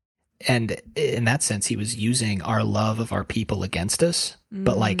happening. And in that sense, he was using our love of our people against us.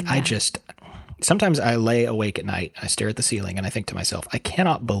 But like, sometimes I lay awake at night, I stare at the ceiling, and I think to myself, I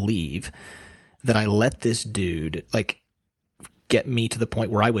cannot believe that I let this dude like get me to the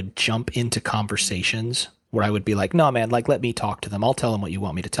point where I would jump into conversations where I would be like, no, man, like, let me talk to them. I'll tell them what you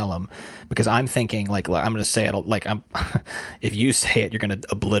want me to tell them, because I'm thinking like, I'm going to say it like if you say it, you're going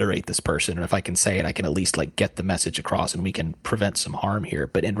to obliterate this person. And if I can say it, I can at least like get the message across and we can prevent some harm here.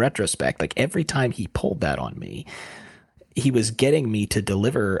 But in retrospect, like every time he pulled that on me, he was getting me to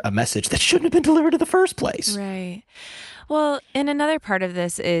deliver a message that shouldn't have been delivered in the first place. Right. Well, and another part of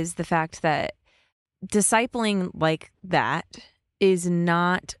this is the fact that discipling like that is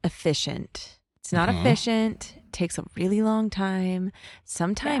not efficient. It's not efficient. It takes a really long time.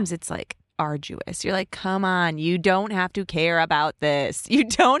 Sometimes it's like arduous. You're like, come on, you don't have to care about this. You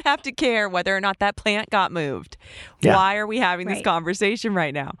don't have to care whether or not that plant got moved. Yeah. Why are we having this conversation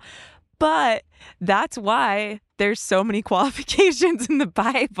right now? But that's why there's so many qualifications in the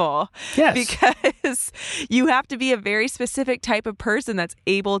Bible. Yes. Because you have to be a very specific type of person that's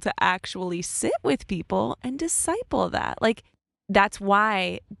able to actually sit with people and disciple that. Like, that's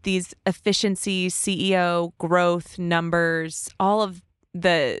why these efficiency, CEO, growth, numbers, all of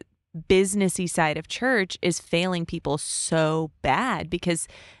the businessy side of church is failing people so bad, because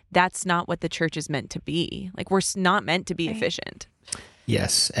that's not what the church is meant to be. Like, we're not meant to be efficient.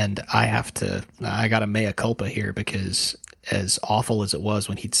 Yes, and I got a mea culpa here, because as awful as it was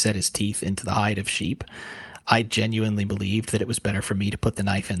when he'd set his teeth into the hide of sheep, I genuinely believed that it was better for me to put the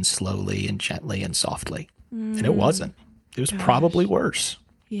knife in slowly and gently and softly. And it wasn't. It was probably worse.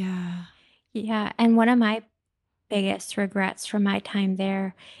 Yeah. Yeah, and one of my biggest regrets from my time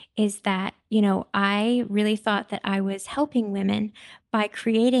there is that, I really thought that I was helping women by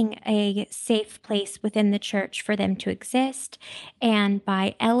creating a safe place within the church for them to exist, and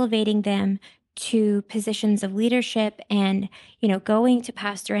by elevating them to positions of leadership, and, going to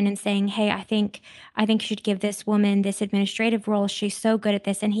Pastor and saying, hey, I think you should give this woman this administrative role. She's so good at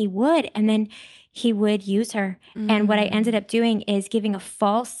this. And he would. And then he would use her. And what I ended up doing is giving a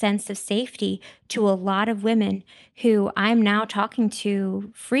false sense of safety to a lot of women who I'm now talking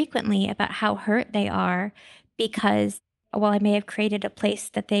to frequently about how hurt they are, because while I may have created a place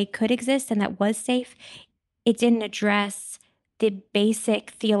that they could exist and that was safe, it didn't address the basic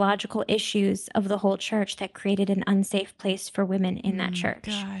theological issues of the whole church that created an unsafe place for women in that church.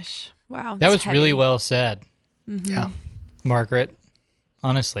 Gosh. Wow. That was really well said. Mm-hmm. Yeah. Margaret.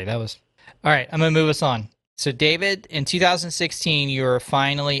 Honestly, that was... All right, I'm going to move us on. So, David, in 2016, you were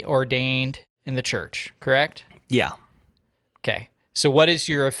finally ordained in the church, correct? Yeah. Okay. So, what is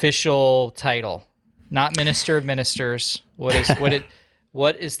your official title? Not minister of ministers. What is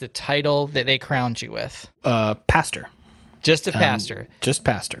the title that they crowned you with? Pastor. Just a pastor. Just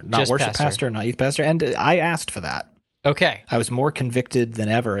pastor. Not Just worship pastor, not youth pastor. And I asked for that. Okay. I was more convicted than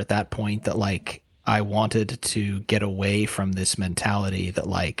ever at that point that, like, I wanted to get away from this mentality that,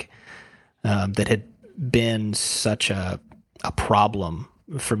 like, that had been such a problem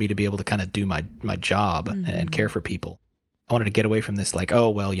for me to be able to kind of do my job and care for people. I wanted to get away from this, like, oh,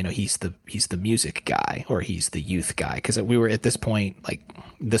 well, he's the music guy or he's the youth guy. Because we were at this point, like,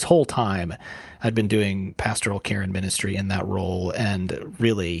 this whole time I'd been doing pastoral care and ministry in that role. And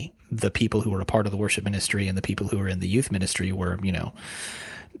really the people who were a part of the worship ministry and the people who were in the youth ministry were,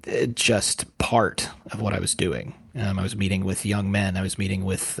 just part of what I was doing. I was meeting with young men. I was meeting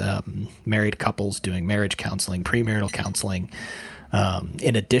with married couples, doing marriage counseling, premarital counseling,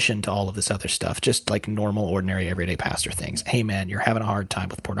 in addition to all of this other stuff, just like normal, ordinary, everyday pastor things. Hey, man, you're having a hard time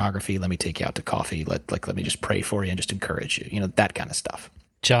with pornography. Let me take you out to coffee. Let me just pray for you and just encourage you. That kind of stuff.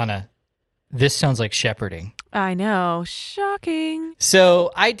 Jonna, this sounds like shepherding. I know. Shocking.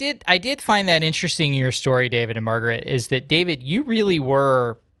 So I did find that interesting in your story, David and Margaret, is that, David, you really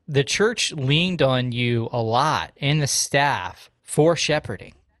were... The church leaned on you a lot, and the staff, for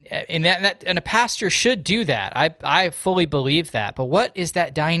shepherding. And and a pastor should do that. I fully believe that. But what is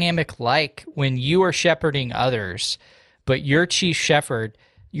that dynamic like when you are shepherding others, but your chief shepherd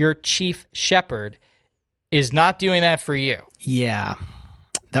is not doing that for you? Yeah,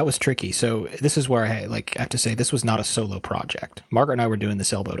 that was tricky. So this is where I have to say this was not a solo project. Margaret and I were doing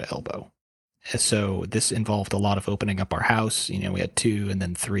this elbow to elbow. So this involved a lot of opening up our house. We had 2 and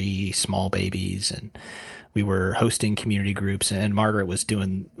then 3 small babies, and we were hosting community groups, and Margaret was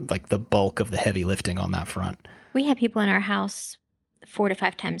doing like the bulk of the heavy lifting on that front. We had people in our house 4 to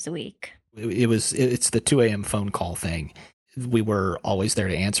 5 times a week. It's the 2 a.m. phone call thing. We were always there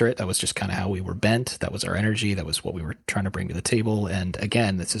to answer it. That was just kind of how we were bent. That was our energy. That was what we were trying to bring to the table. And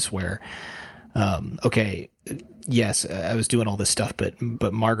again, this is where, yes, I was doing all this stuff, but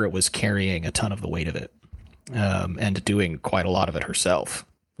Margaret was carrying a ton of the weight of it, and doing quite a lot of it herself.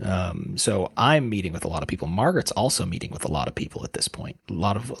 So I'm meeting with a lot of people. Margaret's also meeting with a lot of people at this point. A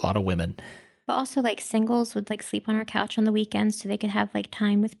lot of women. But also, like, singles would like sleep on our couch on the weekends so they could have like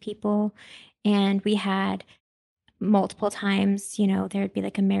time with people. And we had multiple times, there'd be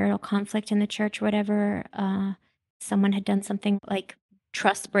like a marital conflict in the church or whatever. Someone had done something like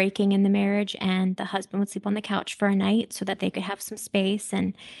trust breaking in the marriage, and the husband would sleep on the couch for a night so that they could have some space,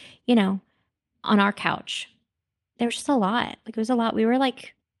 and on our couch. There was just a lot. Like, it was a lot. We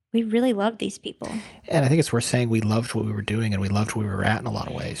really loved these people. And I think it's worth saying we loved what we were doing, and we loved where we were at in a lot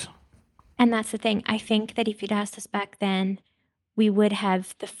of ways. And that's the thing. I think that if you'd asked us back then, we would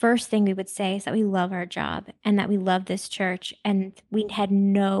have, the first thing we would say is that we love our job and that we love this church, and we had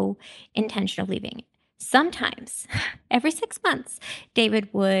no intention of leaving. Sometimes, every 6 months, David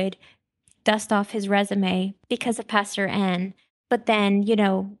would dust off his resume because of Pastor N. But then,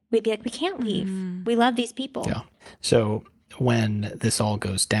 we'd be like, we can't leave. We love these people. Yeah. So when this all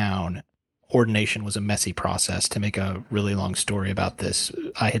goes down, ordination was a messy process. To make a really long story about this,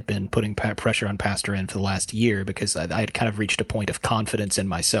 I had been putting pressure on Pastor N for the last year because I had kind of reached a point of confidence in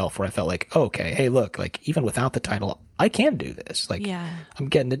myself where I felt like, oh, okay, hey, look, like even without the title, I can do this. Like, I'm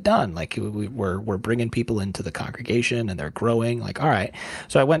getting it done. Like we're bringing people into the congregation and they're growing. Like, all right.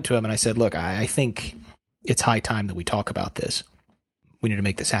 So I went to him and I said, look, I think it's high time that we talk about this. We need to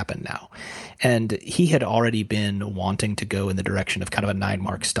make this happen now. And he had already been wanting to go in the direction of kind of a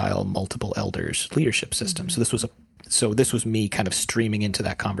 9-mark style multiple elders leadership system. So this was me kind of streaming into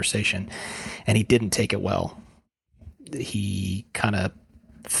that conversation, and he didn't take it well. He kind of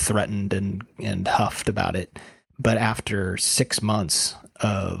threatened and huffed about it. But after 6 months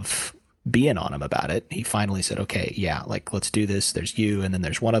of being on him about it, he finally said, okay, yeah, like, let's do this. There's you, and then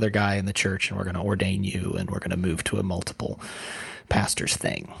there's one other guy in the church, and we're going to ordain you, and we're going to move to a multiple pastors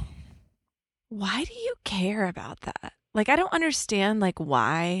thing. Why do you care about that? Like, I don't understand, like,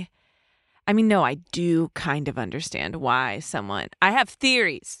 why. I mean, no, I do kind of understand why I have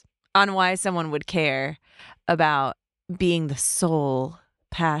theories on why someone would care about being the sole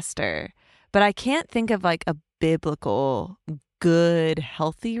pastor, but I can't think of like a biblical, good,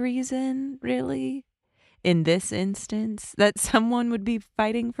 healthy reason, really, in this instance, that someone would be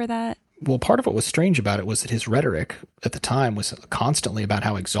fighting for that. Well, part of what was strange about it was that his rhetoric at the time was constantly about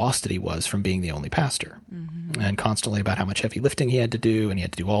how exhausted he was from being the only pastor, and constantly about how much heavy lifting he had to do, and he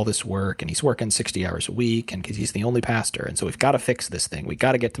had to do all this work, and he's working 60 hours a week, and because he's the only pastor, and so we've got to fix this thing. We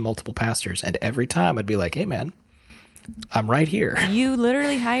got to get to multiple pastors. And every time I'd be like, hey, man, I'm right here. You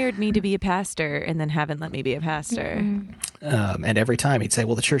literally hired me to be a pastor and then haven't let me be a pastor. And every time he'd say,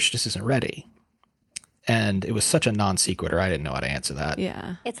 well, the church just isn't ready. And it was such a non sequitur. I didn't know how to answer that.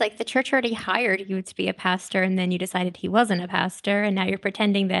 Yeah. It's like the church already hired you to be a pastor, and then you decided he wasn't a pastor, and now you're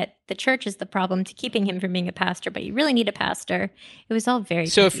pretending that the church is the problem to keeping him from being a pastor, but you really need a pastor. It was all very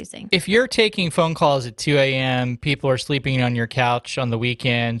confusing. If you're taking phone calls at 2 a.m., people are sleeping on your couch on the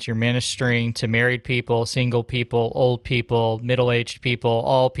weekends, you're ministering to married people, single people, old people, middle-aged people,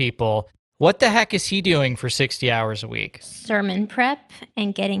 all people, what the heck is he doing for 60 hours a week? Sermon prep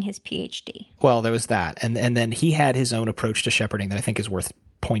and getting his PhD. Well, there was that. And then he had his own approach to shepherding that I think is worth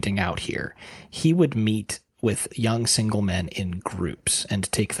pointing out here. He would meet with young single men in groups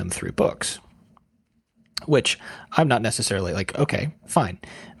and take them through books, which I'm not necessarily like, okay, fine.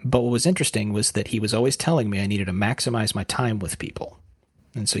 But what was interesting was that he was always telling me I needed to maximize my time with people.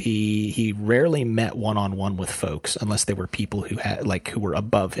 And so he rarely met one-on-one with folks unless they were people who were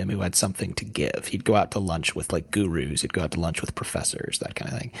above him, who had something to give. He'd go out to lunch with like gurus. He'd go out to lunch with professors, that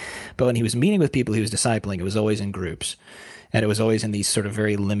kind of thing. But when he was meeting with people he was discipling, it was always in groups. And it was always in these sort of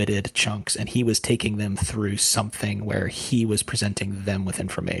very limited chunks. And he was taking them through something where he was presenting them with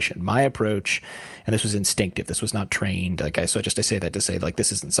information. My approach, and this was instinctive, this was not trained. I say that to say like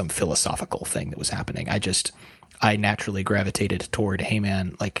this isn't some philosophical thing that was happening. I naturally gravitated toward, hey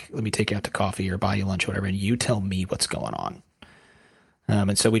man, like let me take you out to coffee or buy you lunch or whatever, and you tell me what's going on.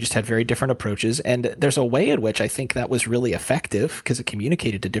 And so we just had very different approaches. And there's a way in which I think that was really effective because it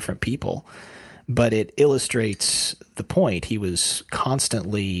communicated to different people. But it illustrates the point. He was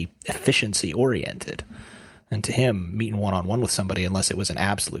constantly efficiency oriented. And to him, meeting one-on-one with somebody, unless it was an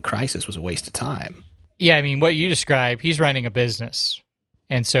absolute crisis, was a waste of time. Yeah, I mean, what you described, he's running a business.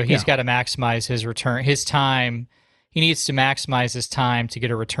 And so he's got to maximize his return, his time. He needs to maximize his time to get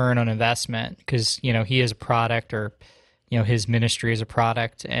a return on investment because, he is a product or, his ministry is a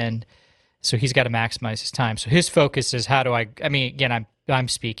product. And so he's got to maximize his time. So his focus is I'm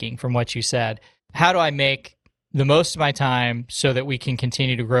speaking from what you said. How do I make the most of my time so that we can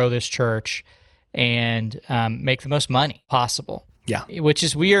continue to grow this church and make the most money possible? Yeah. Which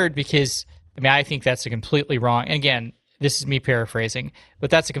is weird because, I think that's a completely wrong, and again, this is me paraphrasing,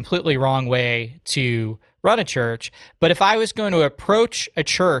 but that's a completely wrong way to run a church. But if I was going to approach a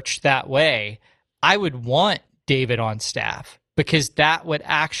church that way, I would want David on staff because that would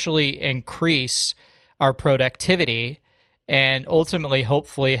actually increase our productivity and ultimately,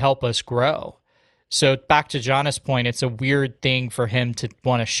 hopefully, help us grow. So back to Jonna's point, it's a weird thing for him to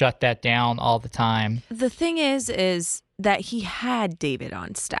want to shut that down all the time. The thing is that he had David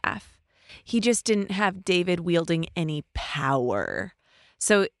on staff. He just didn't have David wielding any power.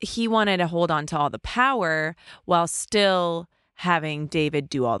 So he wanted to hold on to all the power while still having David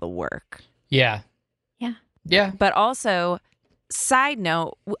do all the work. Yeah. Yeah. Yeah. But also, Side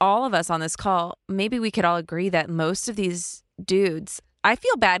note, all of us on this call, maybe we could all agree that most of these dudes, I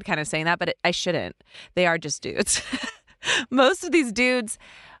feel bad kind of saying that, but I shouldn't. They are just dudes. Most of these dudes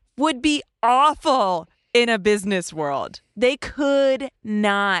would be awful in a business world. They could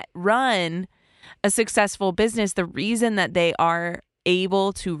not run a successful business. The reason that they are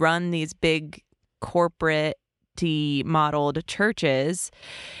able to run these big corporate modeled churches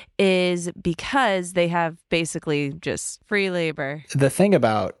is because they have basically just free labor. The thing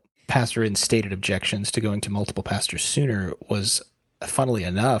about Pastor In's stated objections to going to multiple pastors sooner was, funnily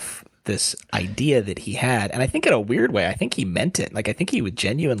enough, this idea that he had, and I think in a weird way, I think he meant it. Like, I think he would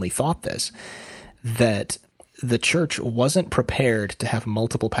genuinely thought this, that the church wasn't prepared to have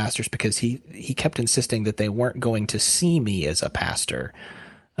multiple pastors because he kept insisting that they weren't going to see me as a pastor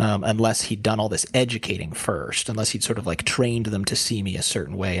unless he'd done all this educating first, unless he'd sort of like trained them to see me a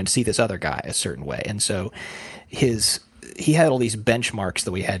certain way and see this other guy a certain way. And so he had all these benchmarks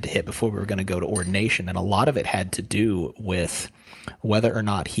that we had to hit before we were going to go to ordination. And a lot of it had to do with whether or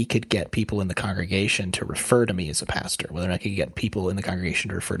not he could get people in the congregation to refer to me as a pastor, whether or not he could get people in the congregation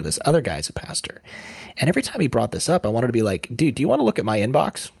to refer to this other guy as a pastor. And every time he brought this up, I wanted to be like, dude, do you want to look at my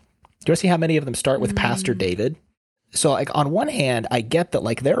inbox? Do you want to see how many of them start with Pastor David? So like on one hand, I get that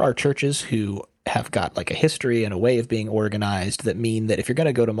like there are churches who have got like a history and a way of being organized that mean that if you're going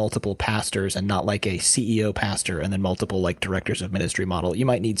to go to multiple pastors and not like a CEO pastor and then multiple like directors of ministry model, you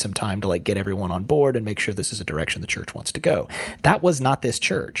might need some time to like get everyone on board and make sure this is a direction the church wants to go. That was not this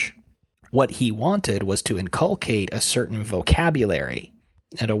church. What he wanted was to inculcate a certain vocabulary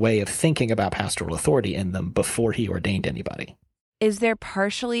and a way of thinking about pastoral authority in them before he ordained anybody. Is there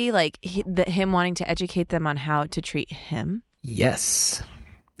partially like him wanting to educate them on how to treat him? Yes.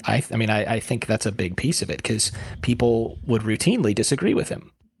 I mean, I think that's a big piece of it because people would routinely disagree with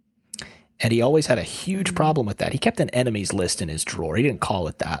him. And he always had a huge problem with that. He kept an enemies list in his drawer. He didn't call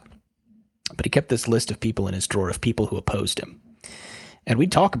it that. But he kept this list of people in his drawer of people who opposed him. And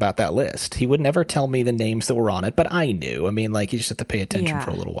we'd talk about that list. He would never tell me the names that were on it, but I knew. I mean, like, you just have to pay attention for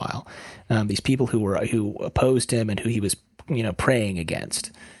a little while. These people who opposed him and who he was, praying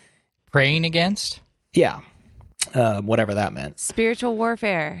against. Praying against? Yeah. Whatever that meant. Spiritual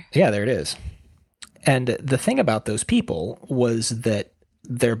warfare. Yeah, there it is. And the thing about those people was that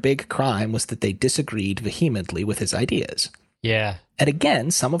their big crime was that they disagreed vehemently with his ideas. Yeah. And again,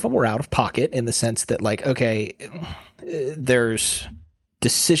 some of them were out of pocket in the sense that, like, okay, there's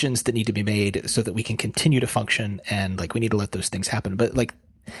decisions that need to be made so that we can continue to function, and like we need to let those things happen. But like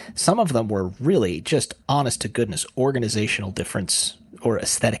some of them were really just honest to goodness organizational difference or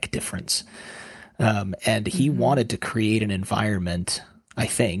aesthetic difference. And he wanted to create an environment, I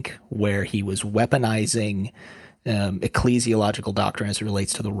think, where he was weaponizing ecclesiological doctrine as it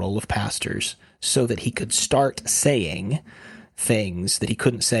relates to the role of pastors so that he could start saying things that he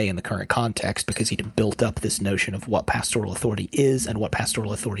couldn't say in the current context because he'd built up this notion of what pastoral authority is and what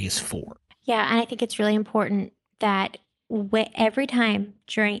pastoral authority is for. Yeah, and I think it's really important that every time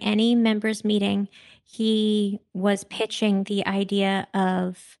during any members meeting, he was pitching the idea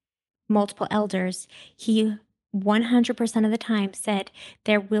of multiple elders, he 100% of the time said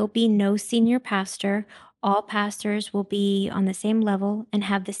there will be no senior pastor. All pastors will be on the same level and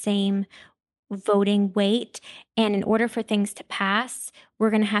have the same voting weight. And in order for things to pass, we're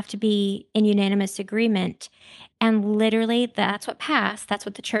going to have to be in unanimous agreement. And literally, that's what passed. That's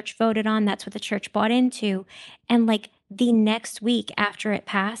what the church voted on. That's what the church bought into. And like the next week after it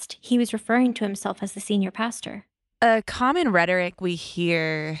passed, he was referring to himself as the senior pastor. A common rhetoric we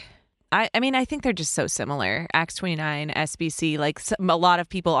hear, I mean, I think they're just so similar. Acts 29, SBC, like a lot of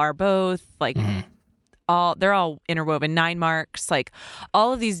people are both, like they're all interwoven. 9 marks, like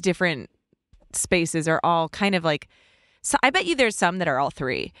all of these different spaces are all kind of like, so I bet you there's some that are all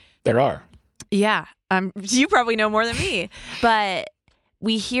 3. There are. Yeah. You probably know more than me, but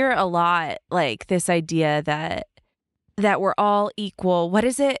we hear a lot like this idea that we're all equal. What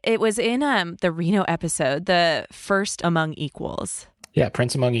is it? It was in the Reno episode, the first among equals. Yeah,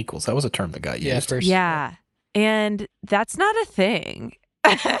 prince among equals. That was a term that got used. First. Yeah. And that's not a thing.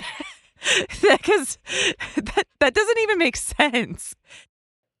 Because that doesn't even make sense.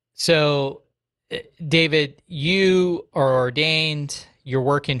 So, David, you are ordained. You're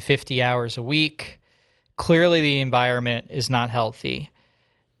working 50 hours a week. Clearly, the environment is not healthy.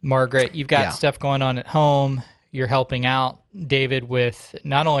 Margaret, you've got stuff going on at home. You're helping out David with,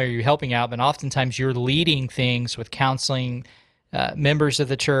 not only are you helping out, but oftentimes you're leading things with counseling members of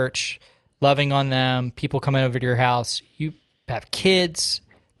the church, loving on them, people coming over to your house. You have kids.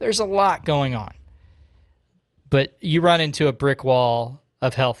 There's a lot going on. But you run into a brick wall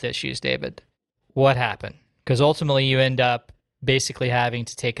of health issues, David. What happened? Because ultimately you end up basically having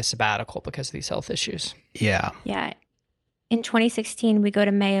to take a sabbatical because of these health issues. Yeah. Yeah. In 2016, we go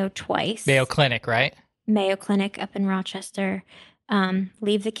to Mayo twice. Mayo Clinic, right? Mayo Clinic up in Rochester.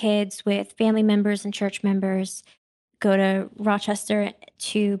 Leave the kids with family members and church members. Go to Rochester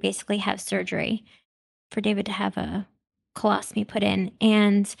to basically have surgery for David to have a colostomy put in.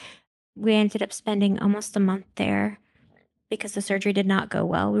 And we ended up spending almost a month there because the surgery did not go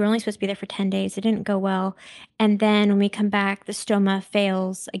well. We were only supposed to be there for 10 days. It didn't go well. And then when we come back, the stoma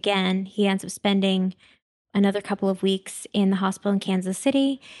fails again. He ends up spending another couple of weeks in the hospital in Kansas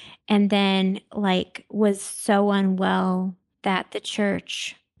City, and then was so unwell that the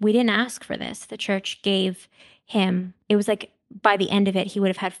church, we didn't ask for this. The church gave him, it was by the end of it, he would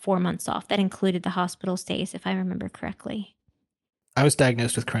have had 4 months off. That included the hospital stays, if I remember correctly. I was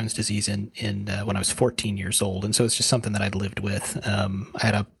diagnosed with Crohn's disease in when I was 14 years old, and so it's just something that I'd lived with. I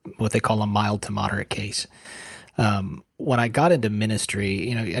had what they call a mild to moderate case. When I got into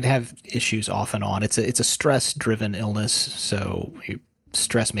ministry, I'd have issues off and on. It's a stress-driven illness, so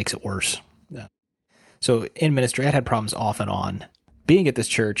stress makes it worse. So in ministry, I'd had problems off and on. Being at this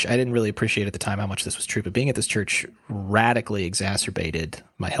church, I didn't really appreciate at the time how much this was true, but being at this church radically exacerbated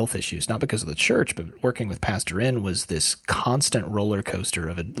my health issues, not because of the church, but working with Pastor In was this constant roller coaster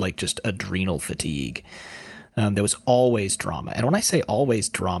of just adrenal fatigue. There was always drama. And when I say always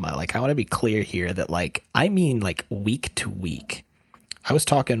drama, I want to be clear here that I mean week to week. I was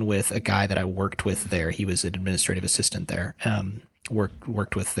talking with a guy that I worked with there. He was an administrative assistant there,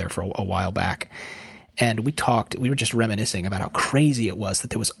 worked with there for a while back. And we were just reminiscing about how crazy it was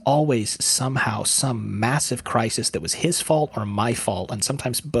that there was always somehow some massive crisis that was his fault or my fault, and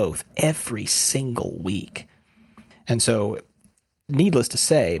sometimes both, every single week. And so, needless to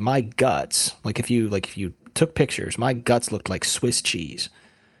say, my guts, if you took pictures, my guts looked like Swiss cheese.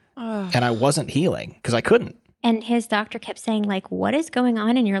 Ugh. And I wasn't healing because I couldn't. And his doctor kept saying, what is going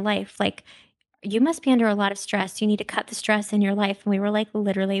on in your life? You must be under a lot of stress. You need to cut the stress in your life. And we were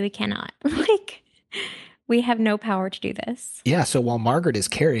literally, we cannot. We have no power to do this. Yeah, so while Margaret is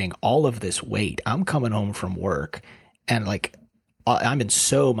carrying all of this weight, I'm coming home from work and I'm in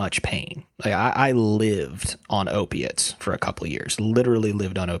so much pain. I lived on opiates for a couple of years, literally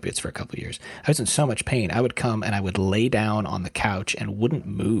lived on opiates for a couple of years. I was in so much pain. I would come and I would lay down on the couch and wouldn't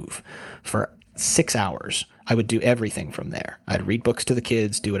move for 6 hours. I would do everything from there. I'd read books to the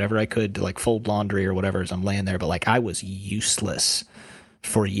kids, do whatever I could to fold laundry or whatever as I'm laying there. But I was useless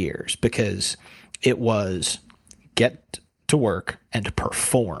for years because it was get to work and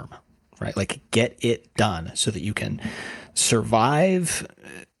perform, right? Get it done so that you can survive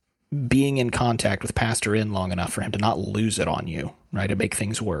being in contact with Pastor In long enough for him to not lose it on you, right? To make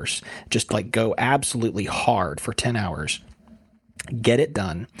things worse. Just go absolutely hard for 10 hours, get it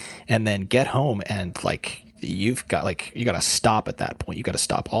done, and then get home and you got to stop at that point. You got to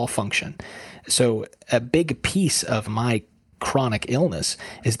stop all function. So a big piece of my chronic illness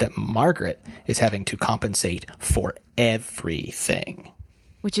is that Margaret is having to compensate for everything.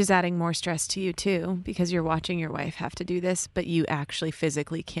 Which is adding more stress to you too, because you're watching your wife have to do this, but you actually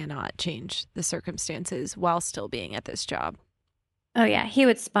physically cannot change the circumstances while still being at this job. Oh yeah, he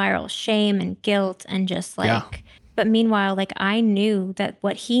would spiral shame and guilt and just Yeah. But meanwhile, I knew that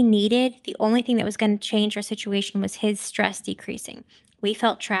what he needed, the only thing that was going to change our situation was his stress decreasing. We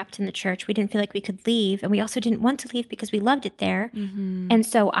felt trapped in the church. We didn't feel like we could leave. And we also didn't want to leave because we loved it there. Mm-hmm. And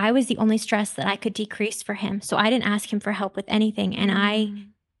so I was the only stress that I could decrease for him. So I didn't ask him for help with anything. And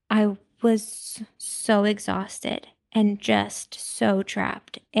I was so exhausted and just so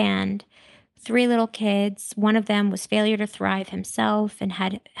trapped. And 3 little kids. One of them was failure to thrive himself and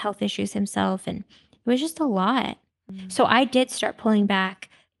had health issues himself. And it was just a lot. Mm-hmm. So I did start pulling back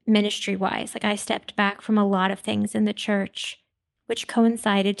ministry-wise. I stepped back from a lot of things in the church, which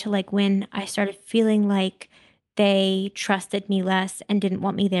coincided to when I started feeling like they trusted me less and didn't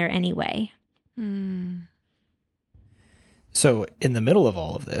want me there anyway. Mm. So in the middle of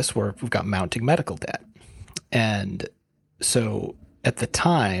all of this, we've got mounting medical debt. And so at the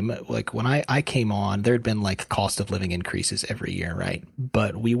time, when I came on, there had been cost of living increases every year, right?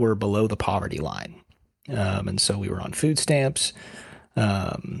 But we were below the poverty line. And so we were on food stamps.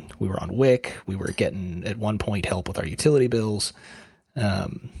 We were on WIC. We were getting, at one point, help with our utility bills.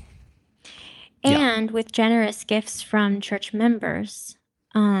 And with generous gifts from church members.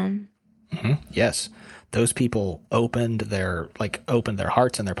 Yes. Those people opened their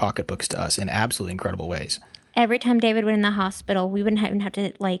hearts and their pocketbooks to us in absolutely incredible ways. Every time David went in the hospital, we wouldn't even have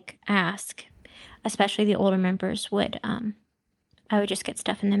to ask, especially the older members would. I would just get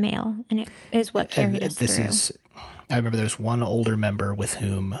stuff in the mail, and it is what carried us through. I remember there's one older member with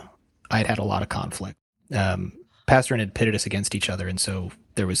whom I'd had a lot of conflict. pastor had pitted us against each other. And so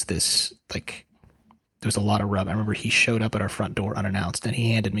there was this, like, there was a lot of rub. I remember he showed up at our front door unannounced, and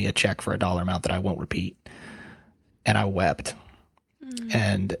he handed me a check for a dollar amount that I won't repeat. And I wept.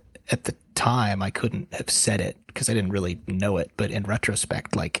 And at the time, I couldn't have said it because I didn't really know it. But in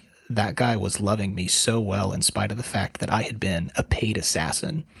retrospect, like, that guy was loving me so well in spite of the fact that I had been a paid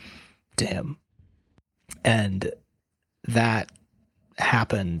assassin to him. And that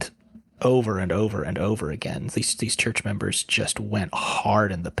happened over and over and over again. These church members just went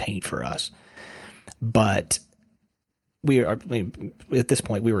hard in the paint for us. But at this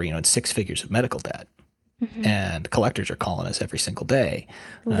point, we were, in 6 figures of medical debt. And collectors are calling us every single day,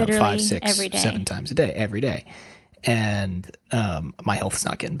 Literally 5, 6, every day. 7 times a day, every day. And my health's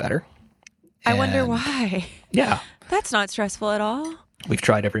not getting better. I wonder why. Yeah. That's not stressful at all. We've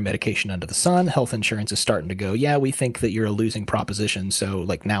tried every medication under the sun. Health insurance is starting to go, yeah, we think that you're a losing proposition. So,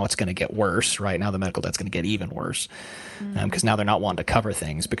 like, now it's going to get worse, right? Now the medical debt's going to get even worse because now they're not wanting to cover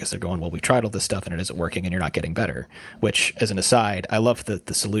things because they're going, well, we've tried all this stuff and it isn't working and you're not getting better. Which, as an aside, I love the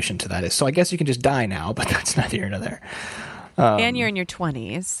solution to that is, so I guess you can just die now, but that's neither here nor there. And you're in your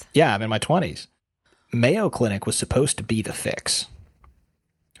 20s. Yeah, I'm in my 20s. Mayo Clinic was supposed to be the fix.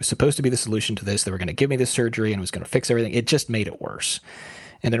 It was supposed to be the solution to this. They were going to give me this surgery and it was going to fix everything. It just made it worse.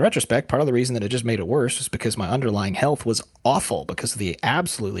 And in retrospect, part of the reason that it just made it worse was because my underlying health was awful because of the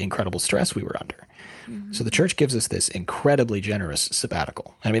absolutely incredible stress we were under. So the church gives us this incredibly generous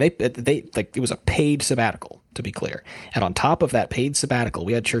sabbatical. I mean, they like, it was a paid sabbatical, to be clear. And on top of that paid sabbatical,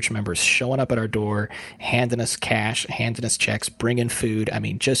 we had church members showing up at our door, handing us cash, handing us checks, bringing food. I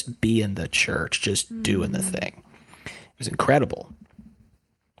mean, just being the church, just doing the thing. It was incredible.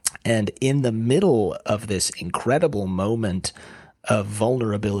 And in the middle of this incredible moment of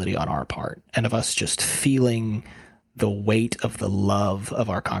vulnerability on our part and of us just feeling the weight of the love of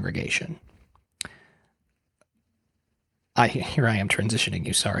our congregation, here I am transitioning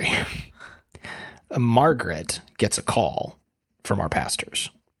you, sorry. Margaret gets a call from our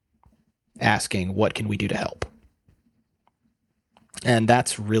pastors asking, what can we do to help? And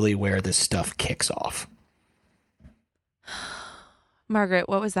that's really where this stuff kicks off. Margaret,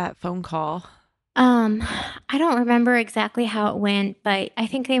 what was that phone call? I don't remember exactly how it went, but I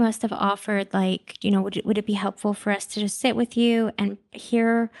think they must have offered, like, would it be helpful for us to just sit with you and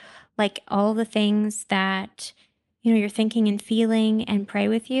hear, like, all the things that, you're thinking and feeling and pray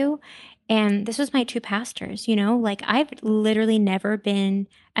with you. And this was my 2 pastors, like, I've literally never been,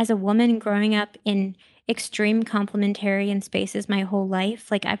 as a woman growing up in extreme complementarian spaces my whole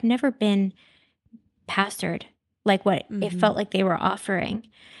life, like, I've never been pastored like what it felt like they were offering.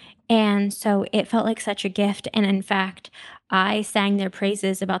 And so it felt like such a gift. And in fact, I sang their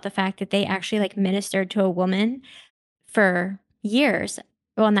praises about the fact that they actually, like, ministered to a woman for years.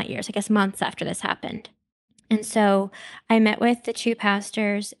 Well, not years, I guess months after this happened. And so I met with the 2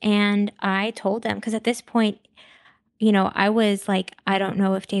 pastors and I told them, because at this point, I was like, I don't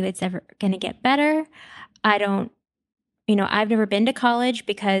know if David's ever going to get better. I've never been to college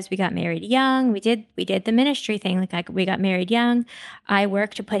because we got married young. We did the ministry thing. Like, we got married young. I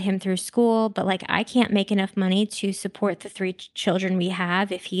worked to put him through school, but, like, I can't make enough money to support the 3 children we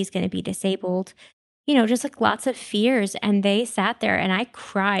have if he's going to be disabled. Just, like, lots of fears. And they sat there and I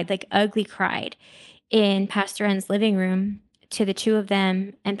cried, like, ugly cried in Pastor N's living room to the 2 of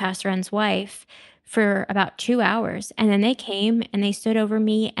them and Pastor N's wife for about 2 hours. And then they came and they stood over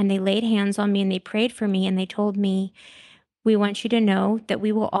me and they laid hands on me and they prayed for me and they told me, we want you to know that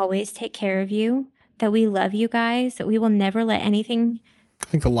we will always take care of you, that we love you guys, that we will never let anything. I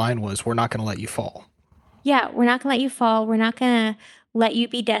think the line was, we're not going to let you fall. Yeah, we're not going to let you fall. We're not going to let you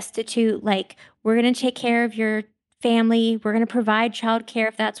be destitute. Like, we're going to take care of your family. We're going to provide childcare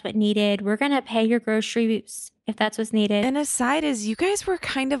if that's what needed. We're going to pay your groceries if that's what's needed. And aside is, you guys were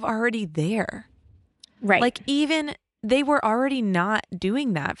kind of already there. Right. Like, even they were already not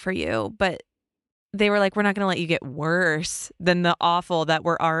doing that for you, but they were like, we're not going to let you get worse than the awful that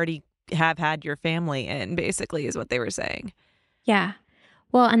we're already have had your family in, basically, is what they were saying. Yeah.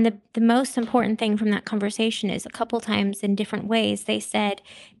 Well, and the most important thing from that conversation is, a couple times in different ways, they said,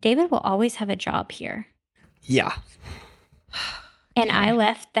 David will always have a job here. Yeah. And I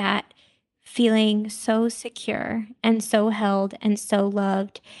left that feeling so secure and so held and so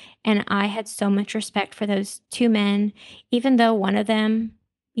loved. And I had so much respect for those 2 men, even though one of them,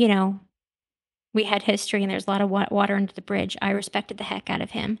 we had history and there's a lot of water under the bridge. I respected the heck out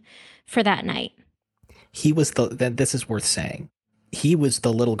of him for that night. He was this is worth saying. He was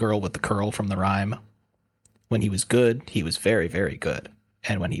the little girl with the curl from the rhyme. When he was good, he was very, very good.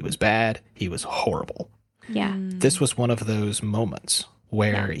 And when he was bad, he was horrible. Yeah. This was one of those moments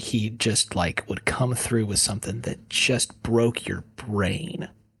where he just like would come through with something that just broke your brain.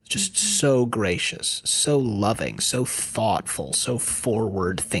 Just so gracious, so loving, so thoughtful, so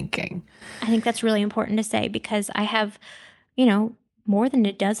forward thinking. I think that's really important to say, because I have, more than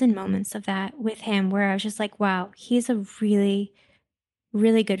a dozen moments of that with him where I was just like, wow, he's a really,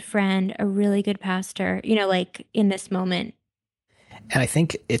 really good friend, a really good pastor, like in this moment. And I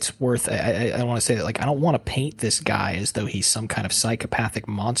think it's worth, I want to say that, like, I don't want to paint this guy as though he's some kind of psychopathic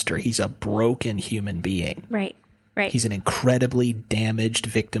monster. He's a broken human being. Right. He's an incredibly damaged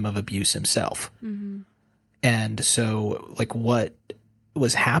victim of abuse himself. Mm-hmm. And so, like, what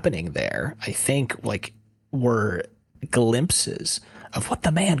was happening there, I think, like, were glimpses of what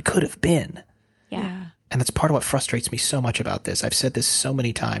the man could have been. Yeah. And that's part of what frustrates me so much about this. I've said this so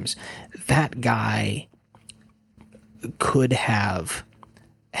many times. That guy could have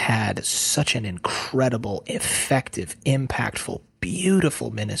had such an incredible, effective, impactful, beautiful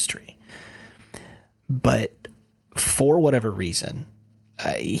ministry. But for whatever reason,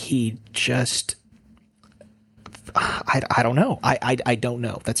 he just, I don't know. I don't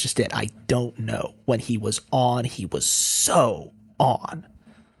know. That's just it. I don't know. When he was on, he was so on.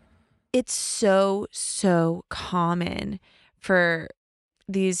 It's so common for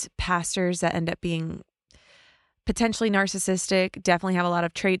these pastors that end up being potentially narcissistic, definitely have a lot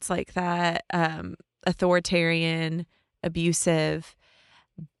of traits like that, authoritarian, abusive.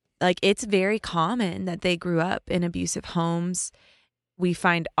 Like, it's very common that they grew up in abusive homes. We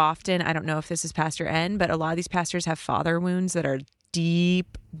find often, I don't know if this is Pastor N, but a lot of these pastors have father wounds that are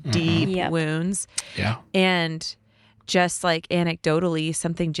deep wounds. Yeah. And just like anecdotally,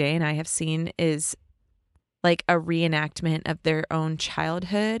 something Jay and I have seen is like a reenactment of their own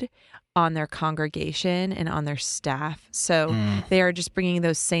childhood on their congregation and on their staff. So they are just bringing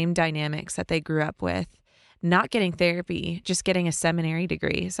those same dynamics that they grew up with. Not getting therapy, just getting a seminary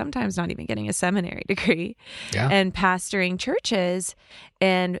degree, sometimes not even getting a seminary degree, and pastoring churches.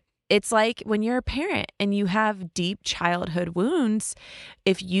 And it's like when you're a parent and you have deep childhood wounds,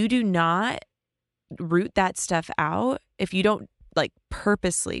 if you do not root that stuff out, if you don't like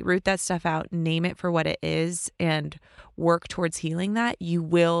purposely root that stuff out, name it for what it is, and work towards healing that, you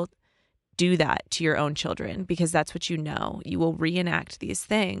will do that to your own children, because that's what you know. You will reenact these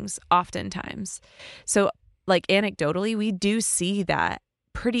things oftentimes. So like anecdotally, we do see that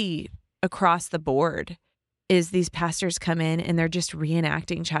pretty across the board, is these pastors come in and they're just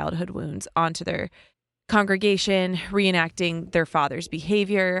reenacting childhood wounds onto their congregation, reenacting their father's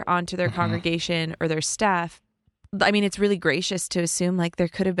behavior onto their congregation or their staff. I mean, it's really gracious to assume like there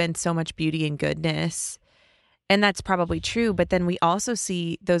could have been so much beauty and goodness. And that's probably true. But then we also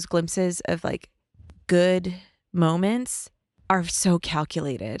see those glimpses of like good moments are so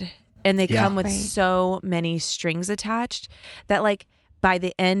calculated. And they come with so many strings attached that like by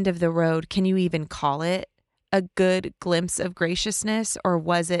the end of the road, can you even call it a good glimpse of graciousness, or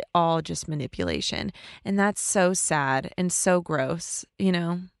was it all just manipulation? And that's so sad and so gross, you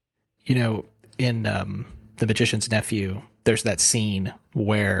know? You know, in The Magician's Nephew, there's that scene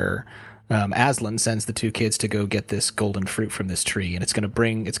where Aslan sends the two kids to go get this golden fruit from this tree, and it's going to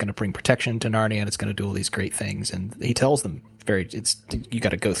bring protection to Narnia, and it's going to do all these great things. And he tells them you got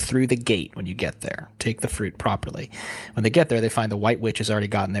to go through the gate when you get there. Take the fruit properly. When they get there, they find the White Witch has already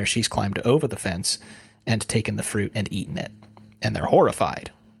gotten there. She's climbed over the fence and taken the fruit and eaten it, and they're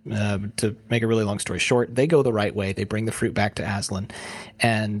horrified. To make a really long story short, they go the right way. They bring the fruit back to Aslan,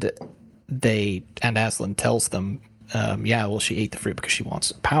 and Aslan tells them, she ate the fruit because she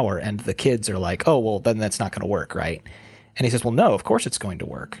wants power. And the kids are like, oh, well, then that's not going to work, right? And he says, well, no, of course it's going to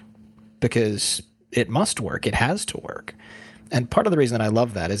work, because it must work. It has to work. And part of the reason that I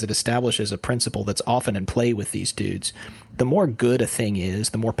love that is it establishes a principle that's often in play with these dudes. The more good a thing is,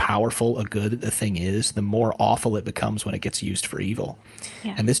 the more powerful a thing is, the more awful it becomes when it gets used for evil.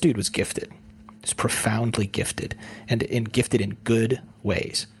 Yeah. And this dude was gifted. He's profoundly gifted, and gifted in good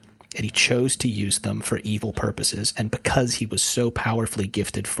ways. And he chose to use them for evil purposes. And because he was so powerfully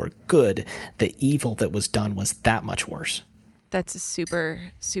gifted for good, the evil that was done was that much worse. That's a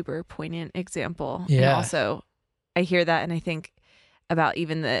super, super poignant example. Yeah. And also, I hear that and I think about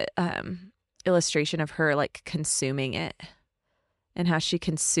even the illustration of her like consuming it and how she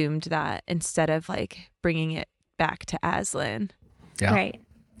consumed that instead of like bringing it back to Aslan. Yeah. Right.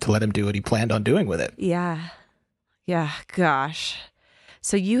 To let him do what he planned on doing with it. Yeah. Yeah. Gosh.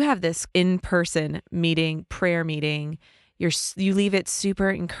 So you have this in-person meeting, prayer meeting. You leave it super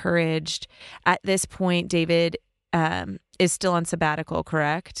encouraged. At this point, David is still on sabbatical,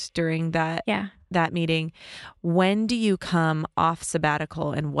 correct? During that meeting. When do you come off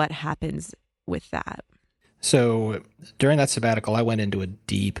sabbatical, and what happens with that? So during that sabbatical, I went into a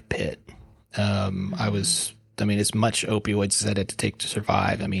deep pit. As much opioids as I had to take to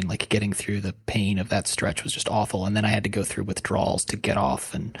survive. I mean, like getting through the pain of that stretch was just awful. And then I had to go through withdrawals to get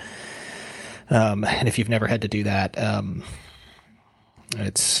off. And if you've never had to do that,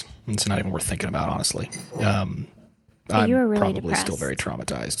 it's not even worth thinking about, honestly. I'm you were really probably depressed. still very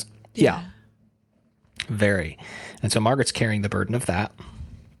traumatized. Yeah. Very. And so Margaret's carrying the burden of that,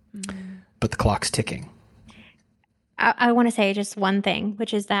 but the clock's ticking. I want to say just one thing,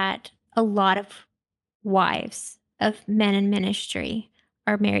 which is that a lot of wives of men in ministry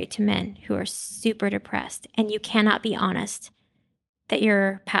are married to men who are super depressed, and you cannot be honest that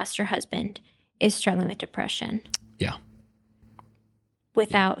your pastor husband is struggling with depression. Yeah.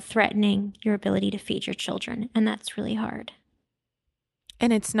 Without threatening your ability to feed your children, and that's really hard.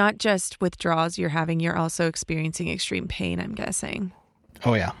 And it's not just withdrawals you're having, you're also experiencing extreme pain, I'm guessing.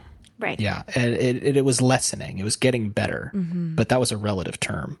 Oh, yeah. Right. Yeah. And it was lessening. It was getting better. But that was a relative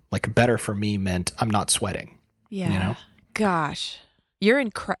term. Like better for me meant I'm not sweating. Yeah. You know? Gosh. You're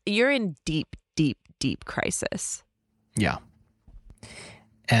in deep, deep, deep crisis. Yeah.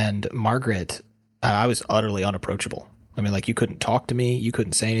 And Margaret, I was utterly unapproachable. I mean, like you couldn't talk to me. You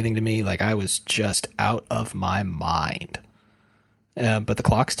couldn't say anything to me. Like I was just out of my mind. But the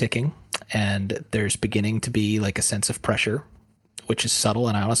clock's ticking and there's beginning to be like a sense of pressure, which is subtle.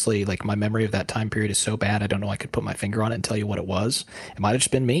 And I honestly, like my memory of that time period is so bad. I don't know. I could put my finger on it and tell you what it was. It might've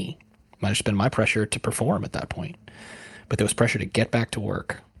just been me. It might've just been my pressure to perform at that point, but there was pressure to get back to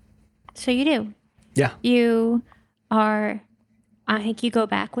work. So you do. Yeah. I think you go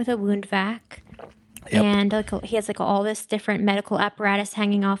back with a wound vac. Yep. And he has all this different medical apparatus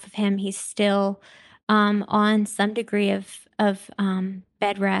hanging off of him. He's still on some degree of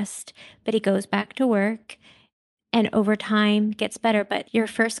bed rest, but he goes back to work and over time gets better. But your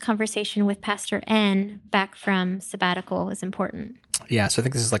first conversation with Pastor N back from sabbatical is important. Yeah. So I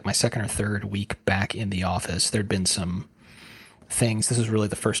think this is like my second or third week back in the office. There'd been some things. This was really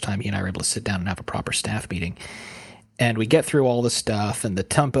the first time he and I were able to sit down and have a proper staff meeting. And we get through all the stuff and the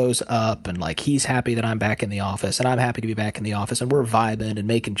tempo's up and like he's happy that I'm back in the office and I'm happy to be back in the office and we're vibing and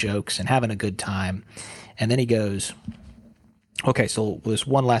making jokes and having a good time. And then he goes, okay, so there's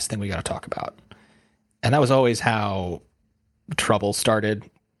one last thing we got to talk about. And that was always how trouble started.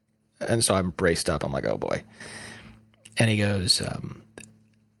 And so I'm braced up. I'm like, oh boy. And he goes,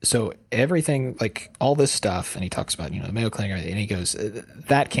 so everything, like all this stuff, and he talks about, the Mayo Clinic and everything, and he goes,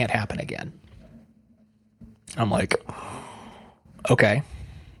 that can't happen again. I'm like, okay,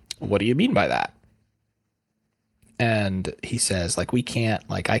 what do you mean by that? And he says, like, we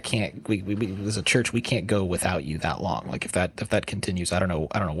as a church, we can't go without you that long. Like if that continues, I don't know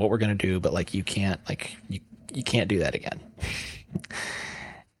what we're going to do, but like, you can't do that again.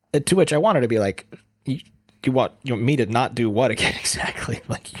 To which I wanted to be like, you want me to not do what again? Exactly.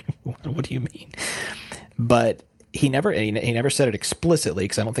 Like, what do you mean? But he never said it explicitly,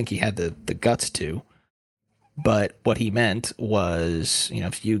 because I don't think he had the guts to. But what he meant was,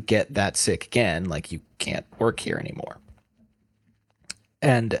 if you get that sick again, like you can't work here anymore.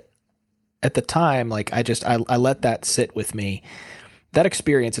 And at the time, like I let that sit with me. That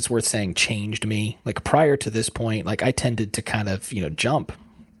experience, it's worth saying, changed me. Like prior to this point, like I tended to kind of, jump.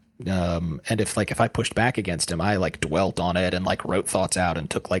 And if I pushed back against him, I like dwelt on it and like wrote thoughts out and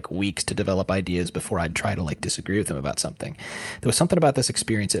took like weeks to develop ideas before I'd try to like disagree with him about something. There was something about this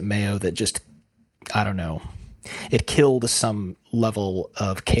experience at Mayo that just, I don't know, it killed some level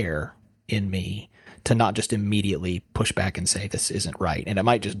of care in me to not just immediately push back and say this isn't right. And it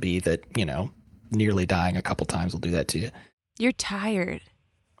might just be that, nearly dying a couple times will do that to you. You're tired.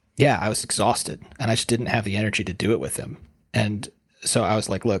 Yeah, I was exhausted and I just didn't have the energy to do it with him. And so I was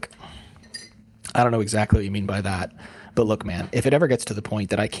like, look, I don't know exactly what you mean by that, but look, man, if it ever gets to the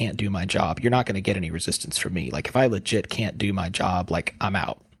point that I can't do my job, you're not going to get any resistance from me. Like if I legit can't do my job, like I'm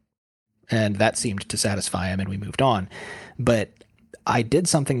out. And that seemed to satisfy him and we moved on. But I did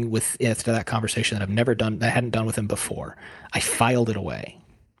something after that conversation that I hadn't done with him before. I filed it away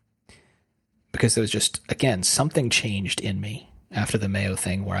because there was just, again, something changed in me after the Mayo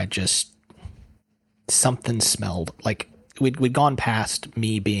thing where something smelled like we'd gone past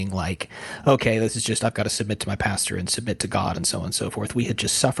me being like, okay, this is just, I've got to submit to my pastor and submit to God and so on and so forth. We had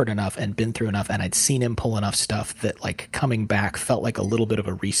just suffered enough and been through enough, and I'd seen him pull enough stuff that like coming back felt like a little bit of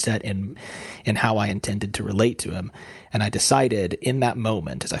a reset in how I intended to relate to him. And I decided in that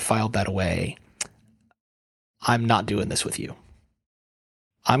moment, as I filed that away, I'm not doing this with you.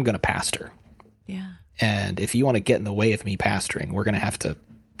 I'm going to pastor. Yeah. And if you want to get in the way of me pastoring, we're going to have to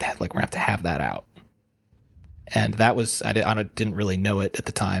have that out. And that was, I didn't really know it at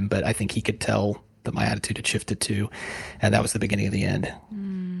the time, but I think he could tell that my attitude had shifted to, and that was the beginning of the end.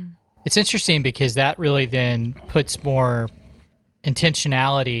 It's interesting because that really then puts more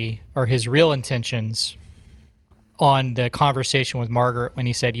intentionality, or his real intentions, on the conversation with Margaret when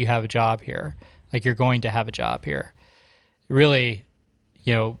he said, you have a job here. Like, you're going to have a job here. Really,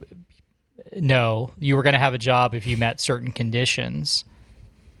 no, you were going to have a job if you met certain conditions,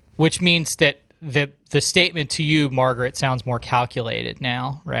 which means that the statement to you, Margaret, sounds more calculated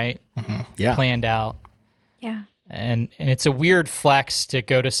now, right? Mm-hmm. Yeah. Planned out. Yeah. And it's a weird flex to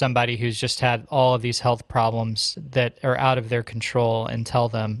go to somebody who's just had all of these health problems that are out of their control and tell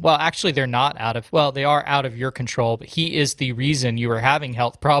them, well, actually they are out of your control, but he is the reason you are having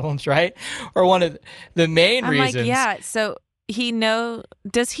health problems, right? Or one of the main reasons. Like, yeah. So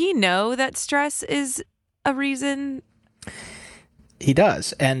does he know that stress is a reason? He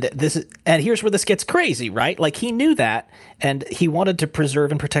does. And here's where this gets crazy, right? Like, he knew that, and he wanted to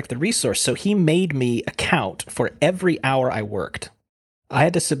preserve and protect the resource. So he made me account for every hour I worked. I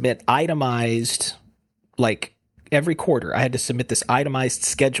had to submit itemized, like, every quarter, I had to submit this itemized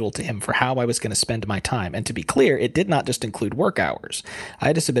schedule to him for how I was going to spend my time. And to be clear, it did not just include work hours. I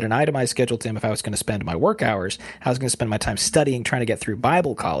had to submit an itemized schedule to him if I was going to spend my work hours, how I was going to spend my time studying, trying to get through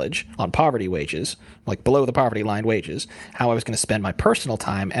Bible college on poverty wages, like below the poverty line wages, how I was going to spend my personal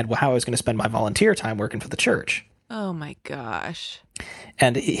time, and how I was going to spend my volunteer time working for the church. Oh my gosh.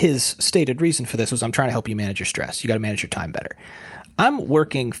 And his stated reason for this was, I'm trying to help you manage your stress. You got to manage your time better. I'm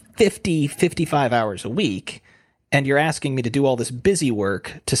working 50, 55 hours a week, and you're asking me to do all this busy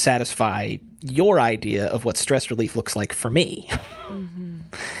work to satisfy your idea of what stress relief looks like for me. Mm-hmm.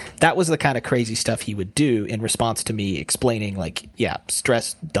 That was the kind of crazy stuff he would do in response to me explaining, like, yeah,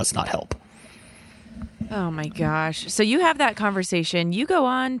 stress does not help. Oh my gosh. So you have that conversation. You go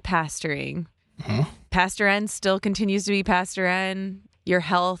on pastoring. Mm-hmm. Pastor N still continues to be Pastor N. Your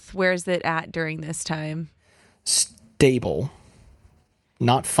health, where's it at during this time? Stable.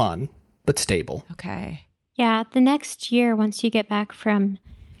 Not fun, but stable. Okay. Yeah, the next year, once you get back from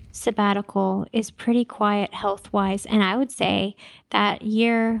sabbatical, is pretty quiet health-wise. And I would say that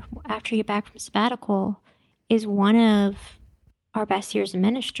year after you get back from sabbatical is one of our best years in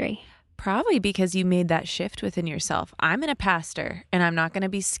ministry. Probably because you made that shift within yourself. I'm a pastor, and I'm not going to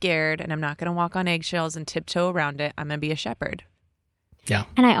be scared, and I'm not going to walk on eggshells and tiptoe around it. I'm going to be a shepherd. Yeah.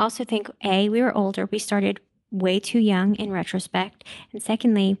 And I also think, A, we were older. We started way too young in retrospect. And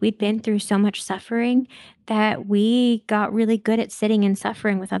secondly, we'd been through so much suffering that we got really good at sitting in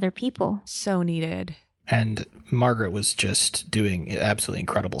suffering with other people. So needed. And Margaret was just doing absolutely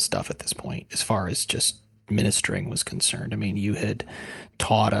incredible stuff at this point, as far as just ministering was concerned. I mean, you had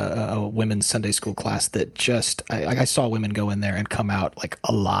taught a women's Sunday school class that just, I saw women go in there and come out like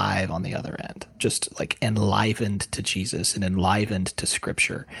alive on the other end, just like enlivened to Jesus and enlivened to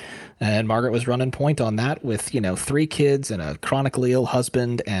Scripture. And Margaret was running point on that with, 3 kids and a chronically ill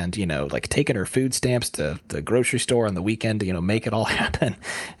husband, and, like taking her food stamps to the grocery store on the weekend to, make it all happen.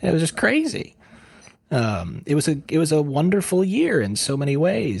 And it was just crazy. It was a wonderful year in so many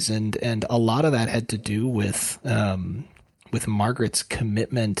ways, and a lot of that had to do with Margaret's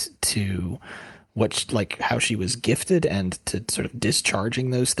commitment to how she was gifted, and to sort of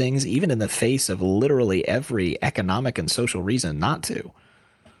discharging those things, even in the face of literally every economic and social reason not to.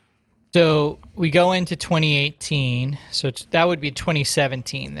 So we go into 2018. So that would be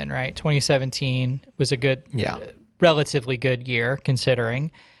 2017 then, right? 2017 was a good, relatively good year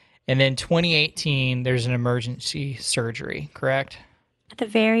considering. And then 2018, there's an emergency surgery, correct? At the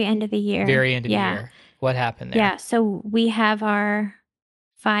very end of the year. Very end of the year. What happened there? Yeah, so we have our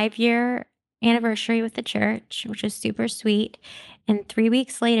 5-year anniversary with the church, which is super sweet. And 3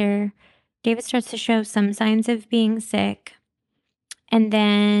 weeks later, David starts to show some signs of being sick. And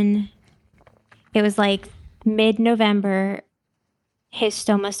then it was like mid-November, his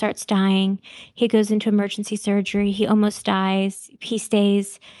stoma starts dying. He goes into emergency surgery. He almost dies. He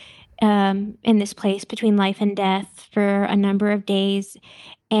stays in this place between life and death for a number of days.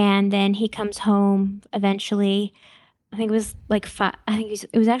 And then he comes home eventually. I think it was like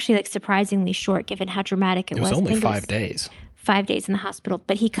it was actually like surprisingly short given how dramatic it was. It was only 5 days. 5 days in the hospital.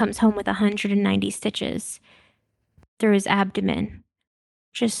 But he comes home with 190 stitches through his abdomen.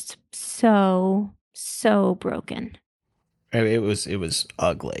 Just so broken. It was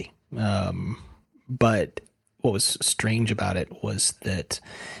ugly. But what was strange about it was that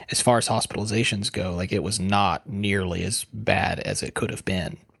as far as hospitalizations go, like, it was not nearly as bad as it could have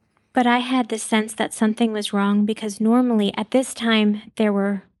been. But I had the sense that something was wrong, because normally at this time there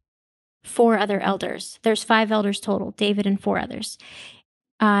were 4 other elders. There's 5 elders total, David and 4 others.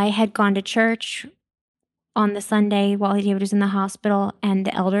 I had gone to church on the Sunday while David was in the hospital, and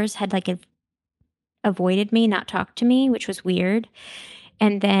the elders had like avoided me, not talked to me, which was weird.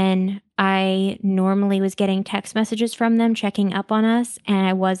 And then I normally was getting text messages from them checking up on us, and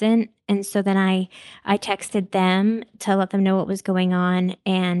I wasn't. And so then I texted them to let them know what was going on,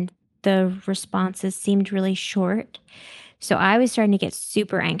 and the responses seemed really short. So I was starting to get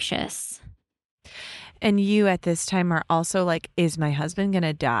super anxious. And you at this time are also like, is my husband going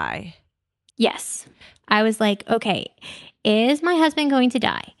to die? Yes. I was like, okay, is my husband going to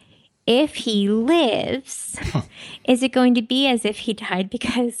die? If he lives, is it going to be as if he died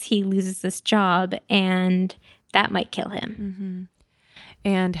because he loses this job and that might kill him? Mm-hmm.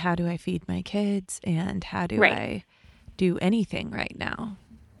 And how do I feed my kids? And how do I do anything right now?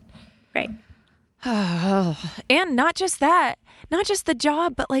 Right. And not just that, not just the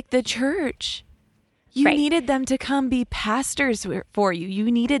job, but like the church. You needed them to come be pastors for you.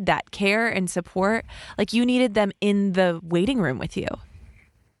 You needed that care and support. Like you needed them in the waiting room with you.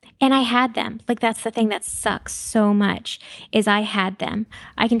 And I had them. Like, that's the thing that sucks so much is I had them.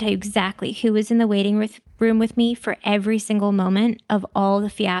 I can tell you exactly who was in the waiting room with me for every single moment of all the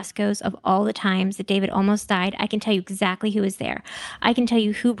fiascos, of all the times that David almost died. I can tell you exactly who was there. I can tell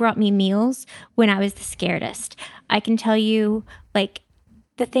you who brought me meals when I was the scaredest. I can tell you, like,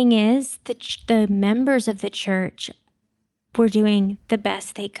 the thing is, the members of the church were doing the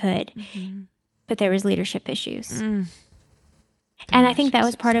best they could, but there was leadership issues. And I think that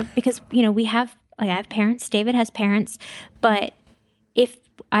was part of, because, you know, I have parents, David has parents, but if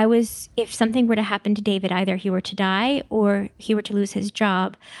something were to happen to David, either he were to die or he were to lose his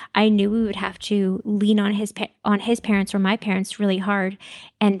job, I knew we would have to lean on his parents or my parents really hard,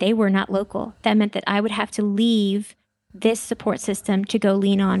 and they were not local. That meant that I would have to leave this support system to go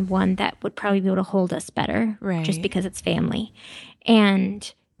lean on one that would probably be able to hold us better, just because it's family.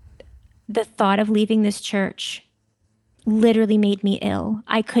 And the thought of leaving this church literally made me ill.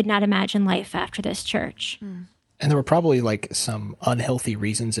 I could not imagine life after this church. And there were probably like some unhealthy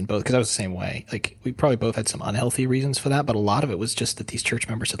reasons in both, because I was the same way. Like we probably both had some unhealthy reasons for that, but a lot of it was just that these church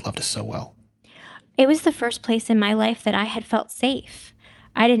members had loved us so well. It was the first place in my life that I had felt safe.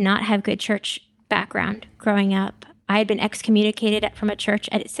 I did not have good church background growing up. I had been excommunicated from a church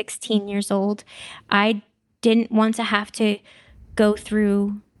at 16 years old. I didn't want to have to go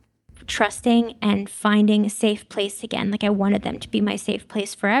through trusting and finding a safe place again. Like I wanted them to be my safe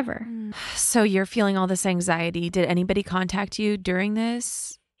place forever. So you're feeling all this anxiety. Did anybody contact you during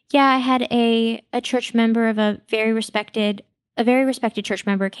this? Yeah, I had a church member of a very respected church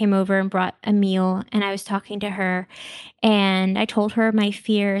member came over and brought a meal, and I was talking to her and I told her my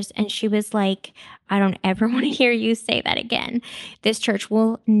fears, and she was like, I don't ever want to hear you say that again. This church we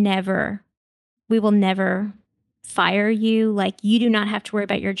will never fire you. Like, you do not have to worry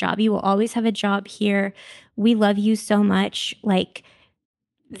about your job. You will always have a job here. We love you so much. Like,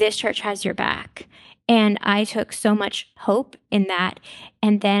 this church has your back. And I took so much hope in that.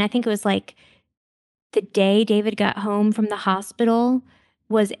 And then I think it was like the day David got home from the hospital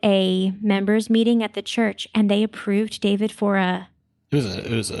was a members meeting at the church, and they approved David for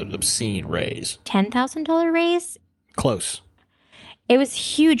it was an obscene raise. $10,000 raise? Close. It was a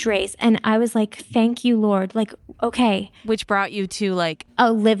huge raise, and I was like, thank you, Lord. Like, okay. Which brought you to like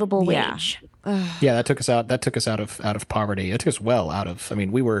a livable wage. Yeah, that took us out of poverty. It took us well out of, I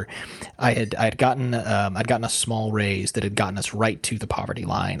mean, I'd gotten a small raise that had gotten us right to the poverty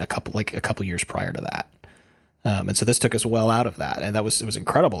line a couple years prior to that. And so this took us well out of that. And it was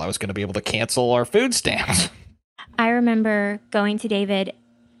incredible. I was going to be able to cancel our food stamps. I remember going to David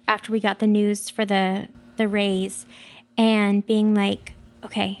after we got the news for the raise and being like,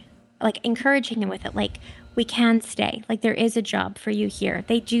 okay, like encouraging him with it. Like, we can stay. Like, there is a job for you here.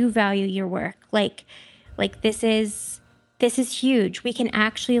 They do value your work. Like this is huge. We can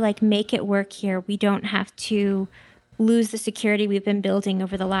actually like make it work here. We don't have to lose the security we've been building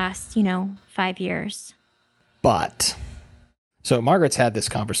over the last, 5 years. But so Margaret's had this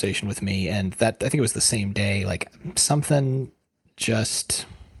conversation with me, and that I think it was the same day, like something just,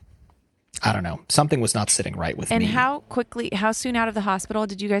 I don't know, something was not sitting right with me. And how soon out of the hospital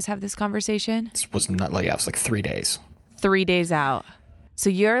did you guys have this conversation? It was like 3 days. 3 days out. So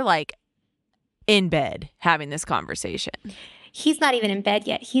you're like in bed having this conversation. He's not even in bed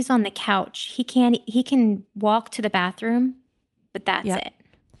yet. He's on the couch. He can walk to the bathroom, but that's it.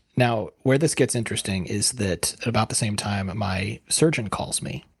 Now, where this gets interesting is that at about the same time, my surgeon calls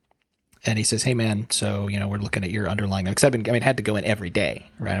me. And he says, hey, man, so, we're looking at your underlying, because I had to go in every day,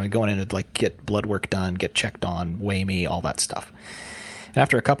 right? I mean, going in to like get blood work done, get checked on, weigh me, all that stuff. And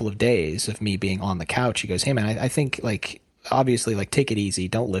after a couple of days of me being on the couch, he goes, hey, man, I think like, obviously, like, take it easy.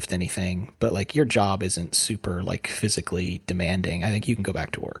 Don't lift anything. But like, your job isn't super like physically demanding. I think you can go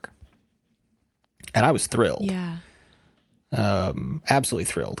back to work. And I was thrilled. Yeah. Absolutely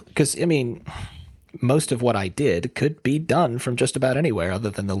thrilled. Because, I mean, most of what I did could be done from just about anywhere other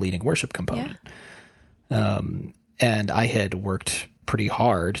than the leading worship component. Yeah. And I had worked pretty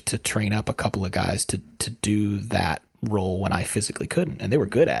hard to train up a couple of guys to do that role when I physically couldn't. And they were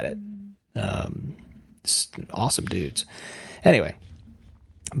good at it. Awesome dudes. Anyway,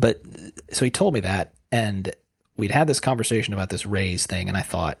 but so he told me that, and we'd had this conversation about this raise thing, and I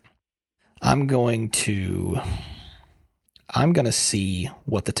thought, I'm going to see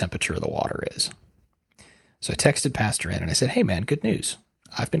what the temperature of the water is. So I texted Pastor in and I said, hey man, good news.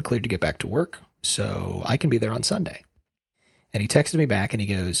 I've been cleared to get back to work, so I can be there on Sunday. And he texted me back and he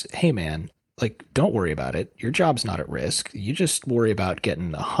goes, hey man, like, don't worry about it. Your job's not at risk. You just worry about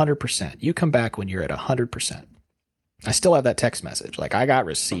getting 100%. You come back when you're at 100%. I still have that text message. Like, I got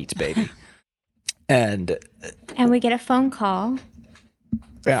receipts, baby. And we get a phone call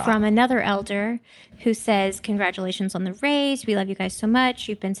from another elder who says, congratulations on the raise. We love you guys so much.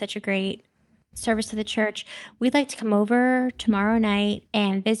 You've been such a great service to the church. We'd like to come over tomorrow night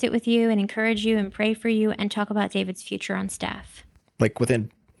and visit with you and encourage you and pray for you and talk about David's future on staff. Like within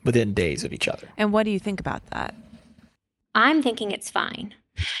days of each other. And what do you think about that? I'm thinking it's fine.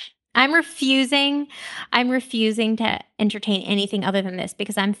 I'm refusing to entertain anything other than this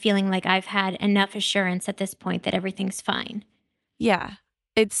because I'm feeling like I've had enough assurance at this point that everything's fine. Yeah.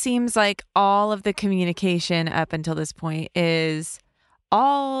 It seems like all of the communication up until this point is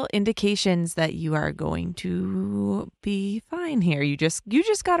all indications that you are going to be fine here. You just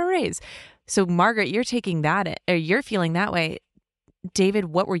got a raise. So Margaret, you're taking that, or you're feeling that way. David,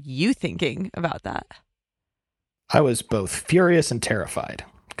 what were you thinking about that? I was both furious and terrified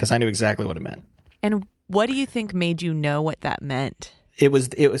because I knew exactly what it meant. And what do you think made you know what that meant? It was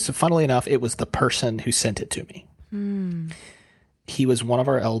funnily enough, it was the person who sent it to me. He was one of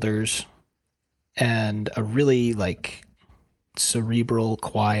our elders and a really like cerebral,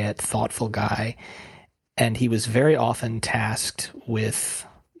 quiet, thoughtful guy. And he was very often tasked with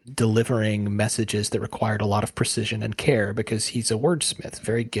delivering messages that required a lot of precision and care because he's a wordsmith,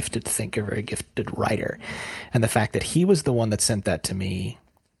 very gifted thinker, very gifted writer. And the fact that he was the one that sent that to me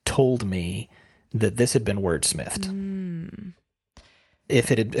told me that this had been wordsmithed. If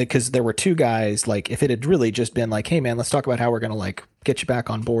it had, because there were two guys, like if it had really just been like, hey man, let's talk about how we're going to like get you back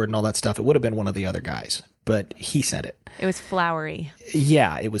on board and all that stuff, it would have been one of the other guys, but he sent it. It was flowery.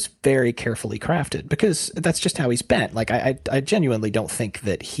 Yeah, it was very carefully crafted because that's just how he's been. Like I genuinely don't think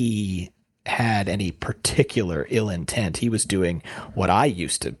that he had any particular ill intent. He was doing what I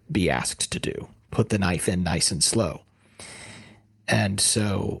used to be asked to do, put the knife in nice and slow. And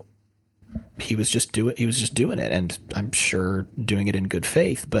so he was just doing it, and I'm sure doing it in good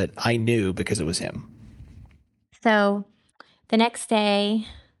faith, but I knew because it was him. So the next day,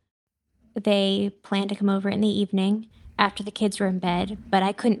 they planned to come over in the evening after the kids were in bed, but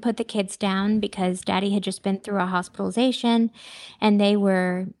I couldn't put the kids down because Daddy had just been through a hospitalization, and they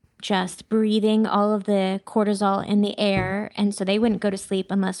were just breathing all of the cortisol in the air, and so they wouldn't go to sleep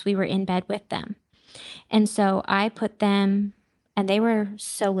unless we were in bed with them. And so I put them, and they were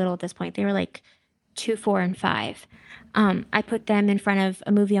so little at this point. They were like 2, 4, and 5. I put them in front of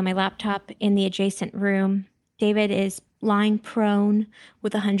a movie on my laptop in the adjacent room. David is lying prone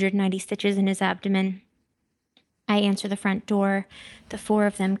with 190 stitches in his abdomen. I answer the front door. The 4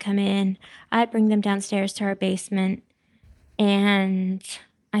 of them come in. I bring them downstairs to our basement. And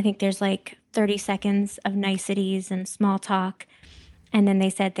I think there's like 30 seconds of niceties and small talk. And then they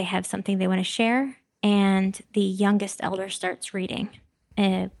said they have something they want to share. And the youngest elder starts reading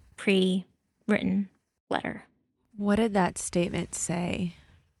a pre-written letter. What did that statement say?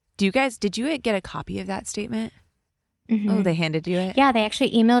 Did you get a copy of that statement? Mm-hmm. Oh, they handed you it? Yeah, they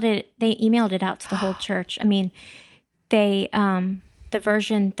actually emailed it. They emailed it out to the whole church. I mean, the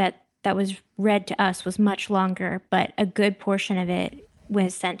version that was read to us was much longer, but a good portion of it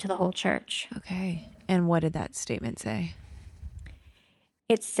was sent to the whole church. Okay. And what did that statement say?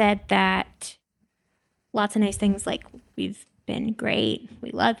 It said that lots of nice things like, we've been great,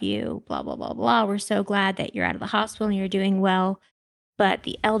 we love you, blah, blah, blah, blah. We're so glad that you're out of the hospital and you're doing well. But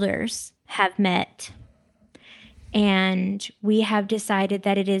the elders have met, and we have decided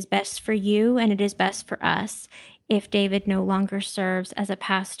that it is best for you and it is best for us if David no longer serves as a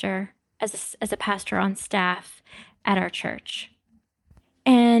pastor, as a pastor on staff at our church.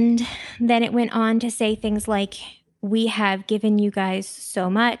 And then it went on to say things like, we have given you guys so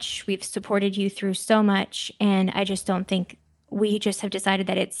much. We've supported you through so much. And I just don't think, we just have decided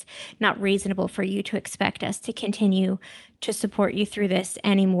that it's not reasonable for you to expect us to continue to support you through this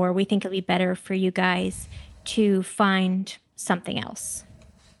anymore. We think it'll be better for you guys to find something else.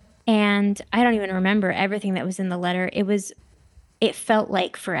 And I don't even remember everything that was in the letter. It felt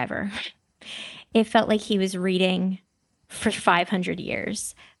like forever. It felt like he was reading for 500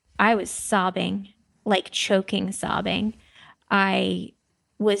 years. I was sobbing, like choking sobbing. I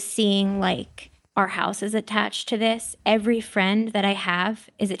was seeing like our house is attached to this. Every friend that I have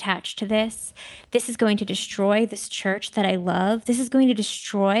is attached to this. This is going to destroy this church that I love. This is going to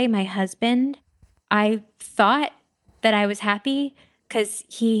destroy my husband. I thought that I was happy because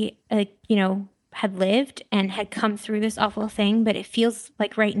he, had lived and had come through this awful thing. But it feels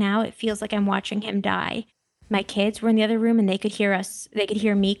like right now, it feels like I'm watching him die. My kids were in the other room and they could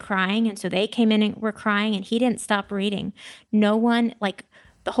hear me crying. And so they came in and were crying and he didn't stop reading. No one, like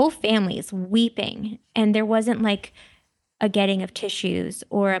the whole family is weeping. And there wasn't like a getting of tissues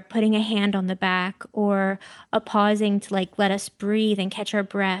or a putting a hand on the back or a pausing to like let us breathe and catch our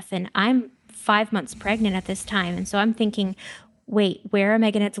breath. And I'm 5 months pregnant at this time. And so I'm thinking, wait, where am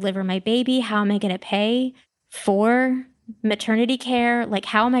I going to deliver my baby? How am I going to pay for maternity care? Like,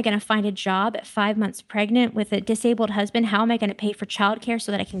 how am I going to find a job at 5 months pregnant with a disabled husband? How am I going to pay for childcare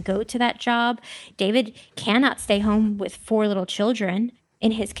so that I can go to that job? David cannot stay home with 4 little children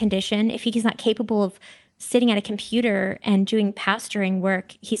in his condition. If he's not capable of sitting at a computer and doing pastoring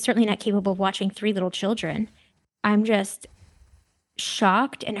work, he's certainly not capable of watching 3 little children. I'm just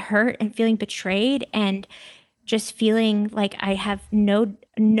shocked and hurt and feeling betrayed and just feeling like I have no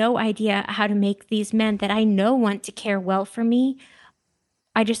idea how to make these men that I know want to care well for me.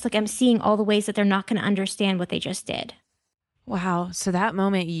 I'm seeing all the ways that they're not going to understand what they just did. Wow. So that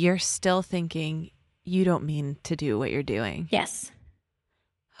moment, you're still thinking you don't mean to do what you're doing. Yes.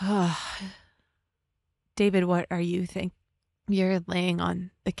 David, what are you thinking? You're laying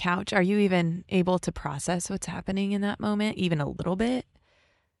on the couch. Are you even able to process what's happening in that moment, even a little bit?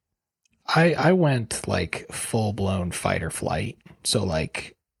 I went like full blown fight or flight. So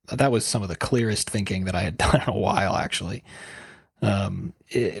like that was some of the clearest thinking that I had done in a while, actually. I don't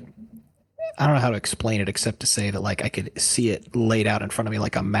know how to explain it except to say that like I could see it laid out in front of me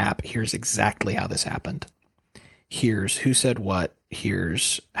like a map. Here's exactly how this happened. Here's who said what.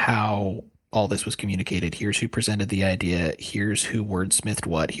 Here's how all this was communicated. Here's who presented the idea. Here's who wordsmithed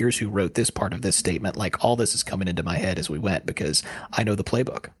what. Here's who wrote this part of this statement. Like all this is coming into my head as we went because I know the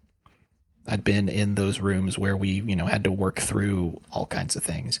playbook. I'd been in those rooms where we, had to work through all kinds of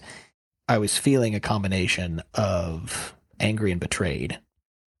things. I was feeling a combination of angry and betrayed,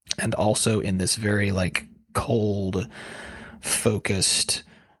 and also in this very like cold, focused,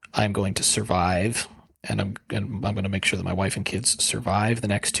 I'm going to survive, and I'm going to make sure that my wife and kids survive the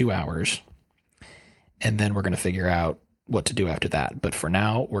next 2 hours, and then we're going to figure out what to do after that. But for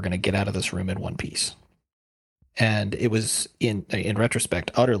now, we're going to get out of this room in one piece. And it was in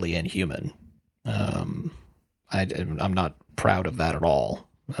retrospect utterly inhuman. I'm not proud of that at all.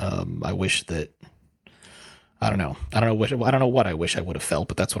 I wish that I don't know what I wish I would have felt,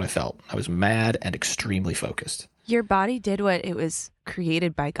 but that's what I felt. I was mad and extremely focused. Your body did what it was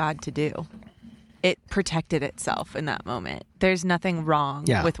created by God to do. It protected itself in that moment. There's nothing wrong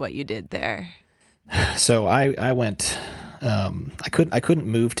with what you did there. So I went. I couldn't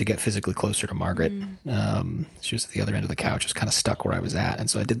move to get physically closer to Margaret. She was at the other end of the couch, just kind of stuck where I was at. And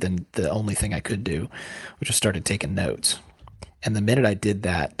so I did the only thing I could do, which was started taking notes. And the minute I did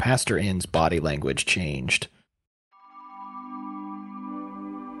that, Pastor Inn's body language changed.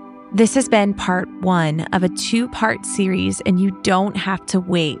 This has been part 1 of a 2-part series, and you don't have to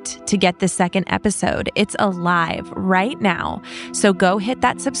wait to get the second episode. It's alive right now. So go hit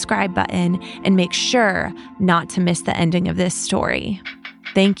that subscribe button and make sure not to miss the ending of this story.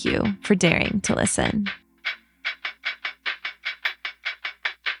 Thank you for daring to listen.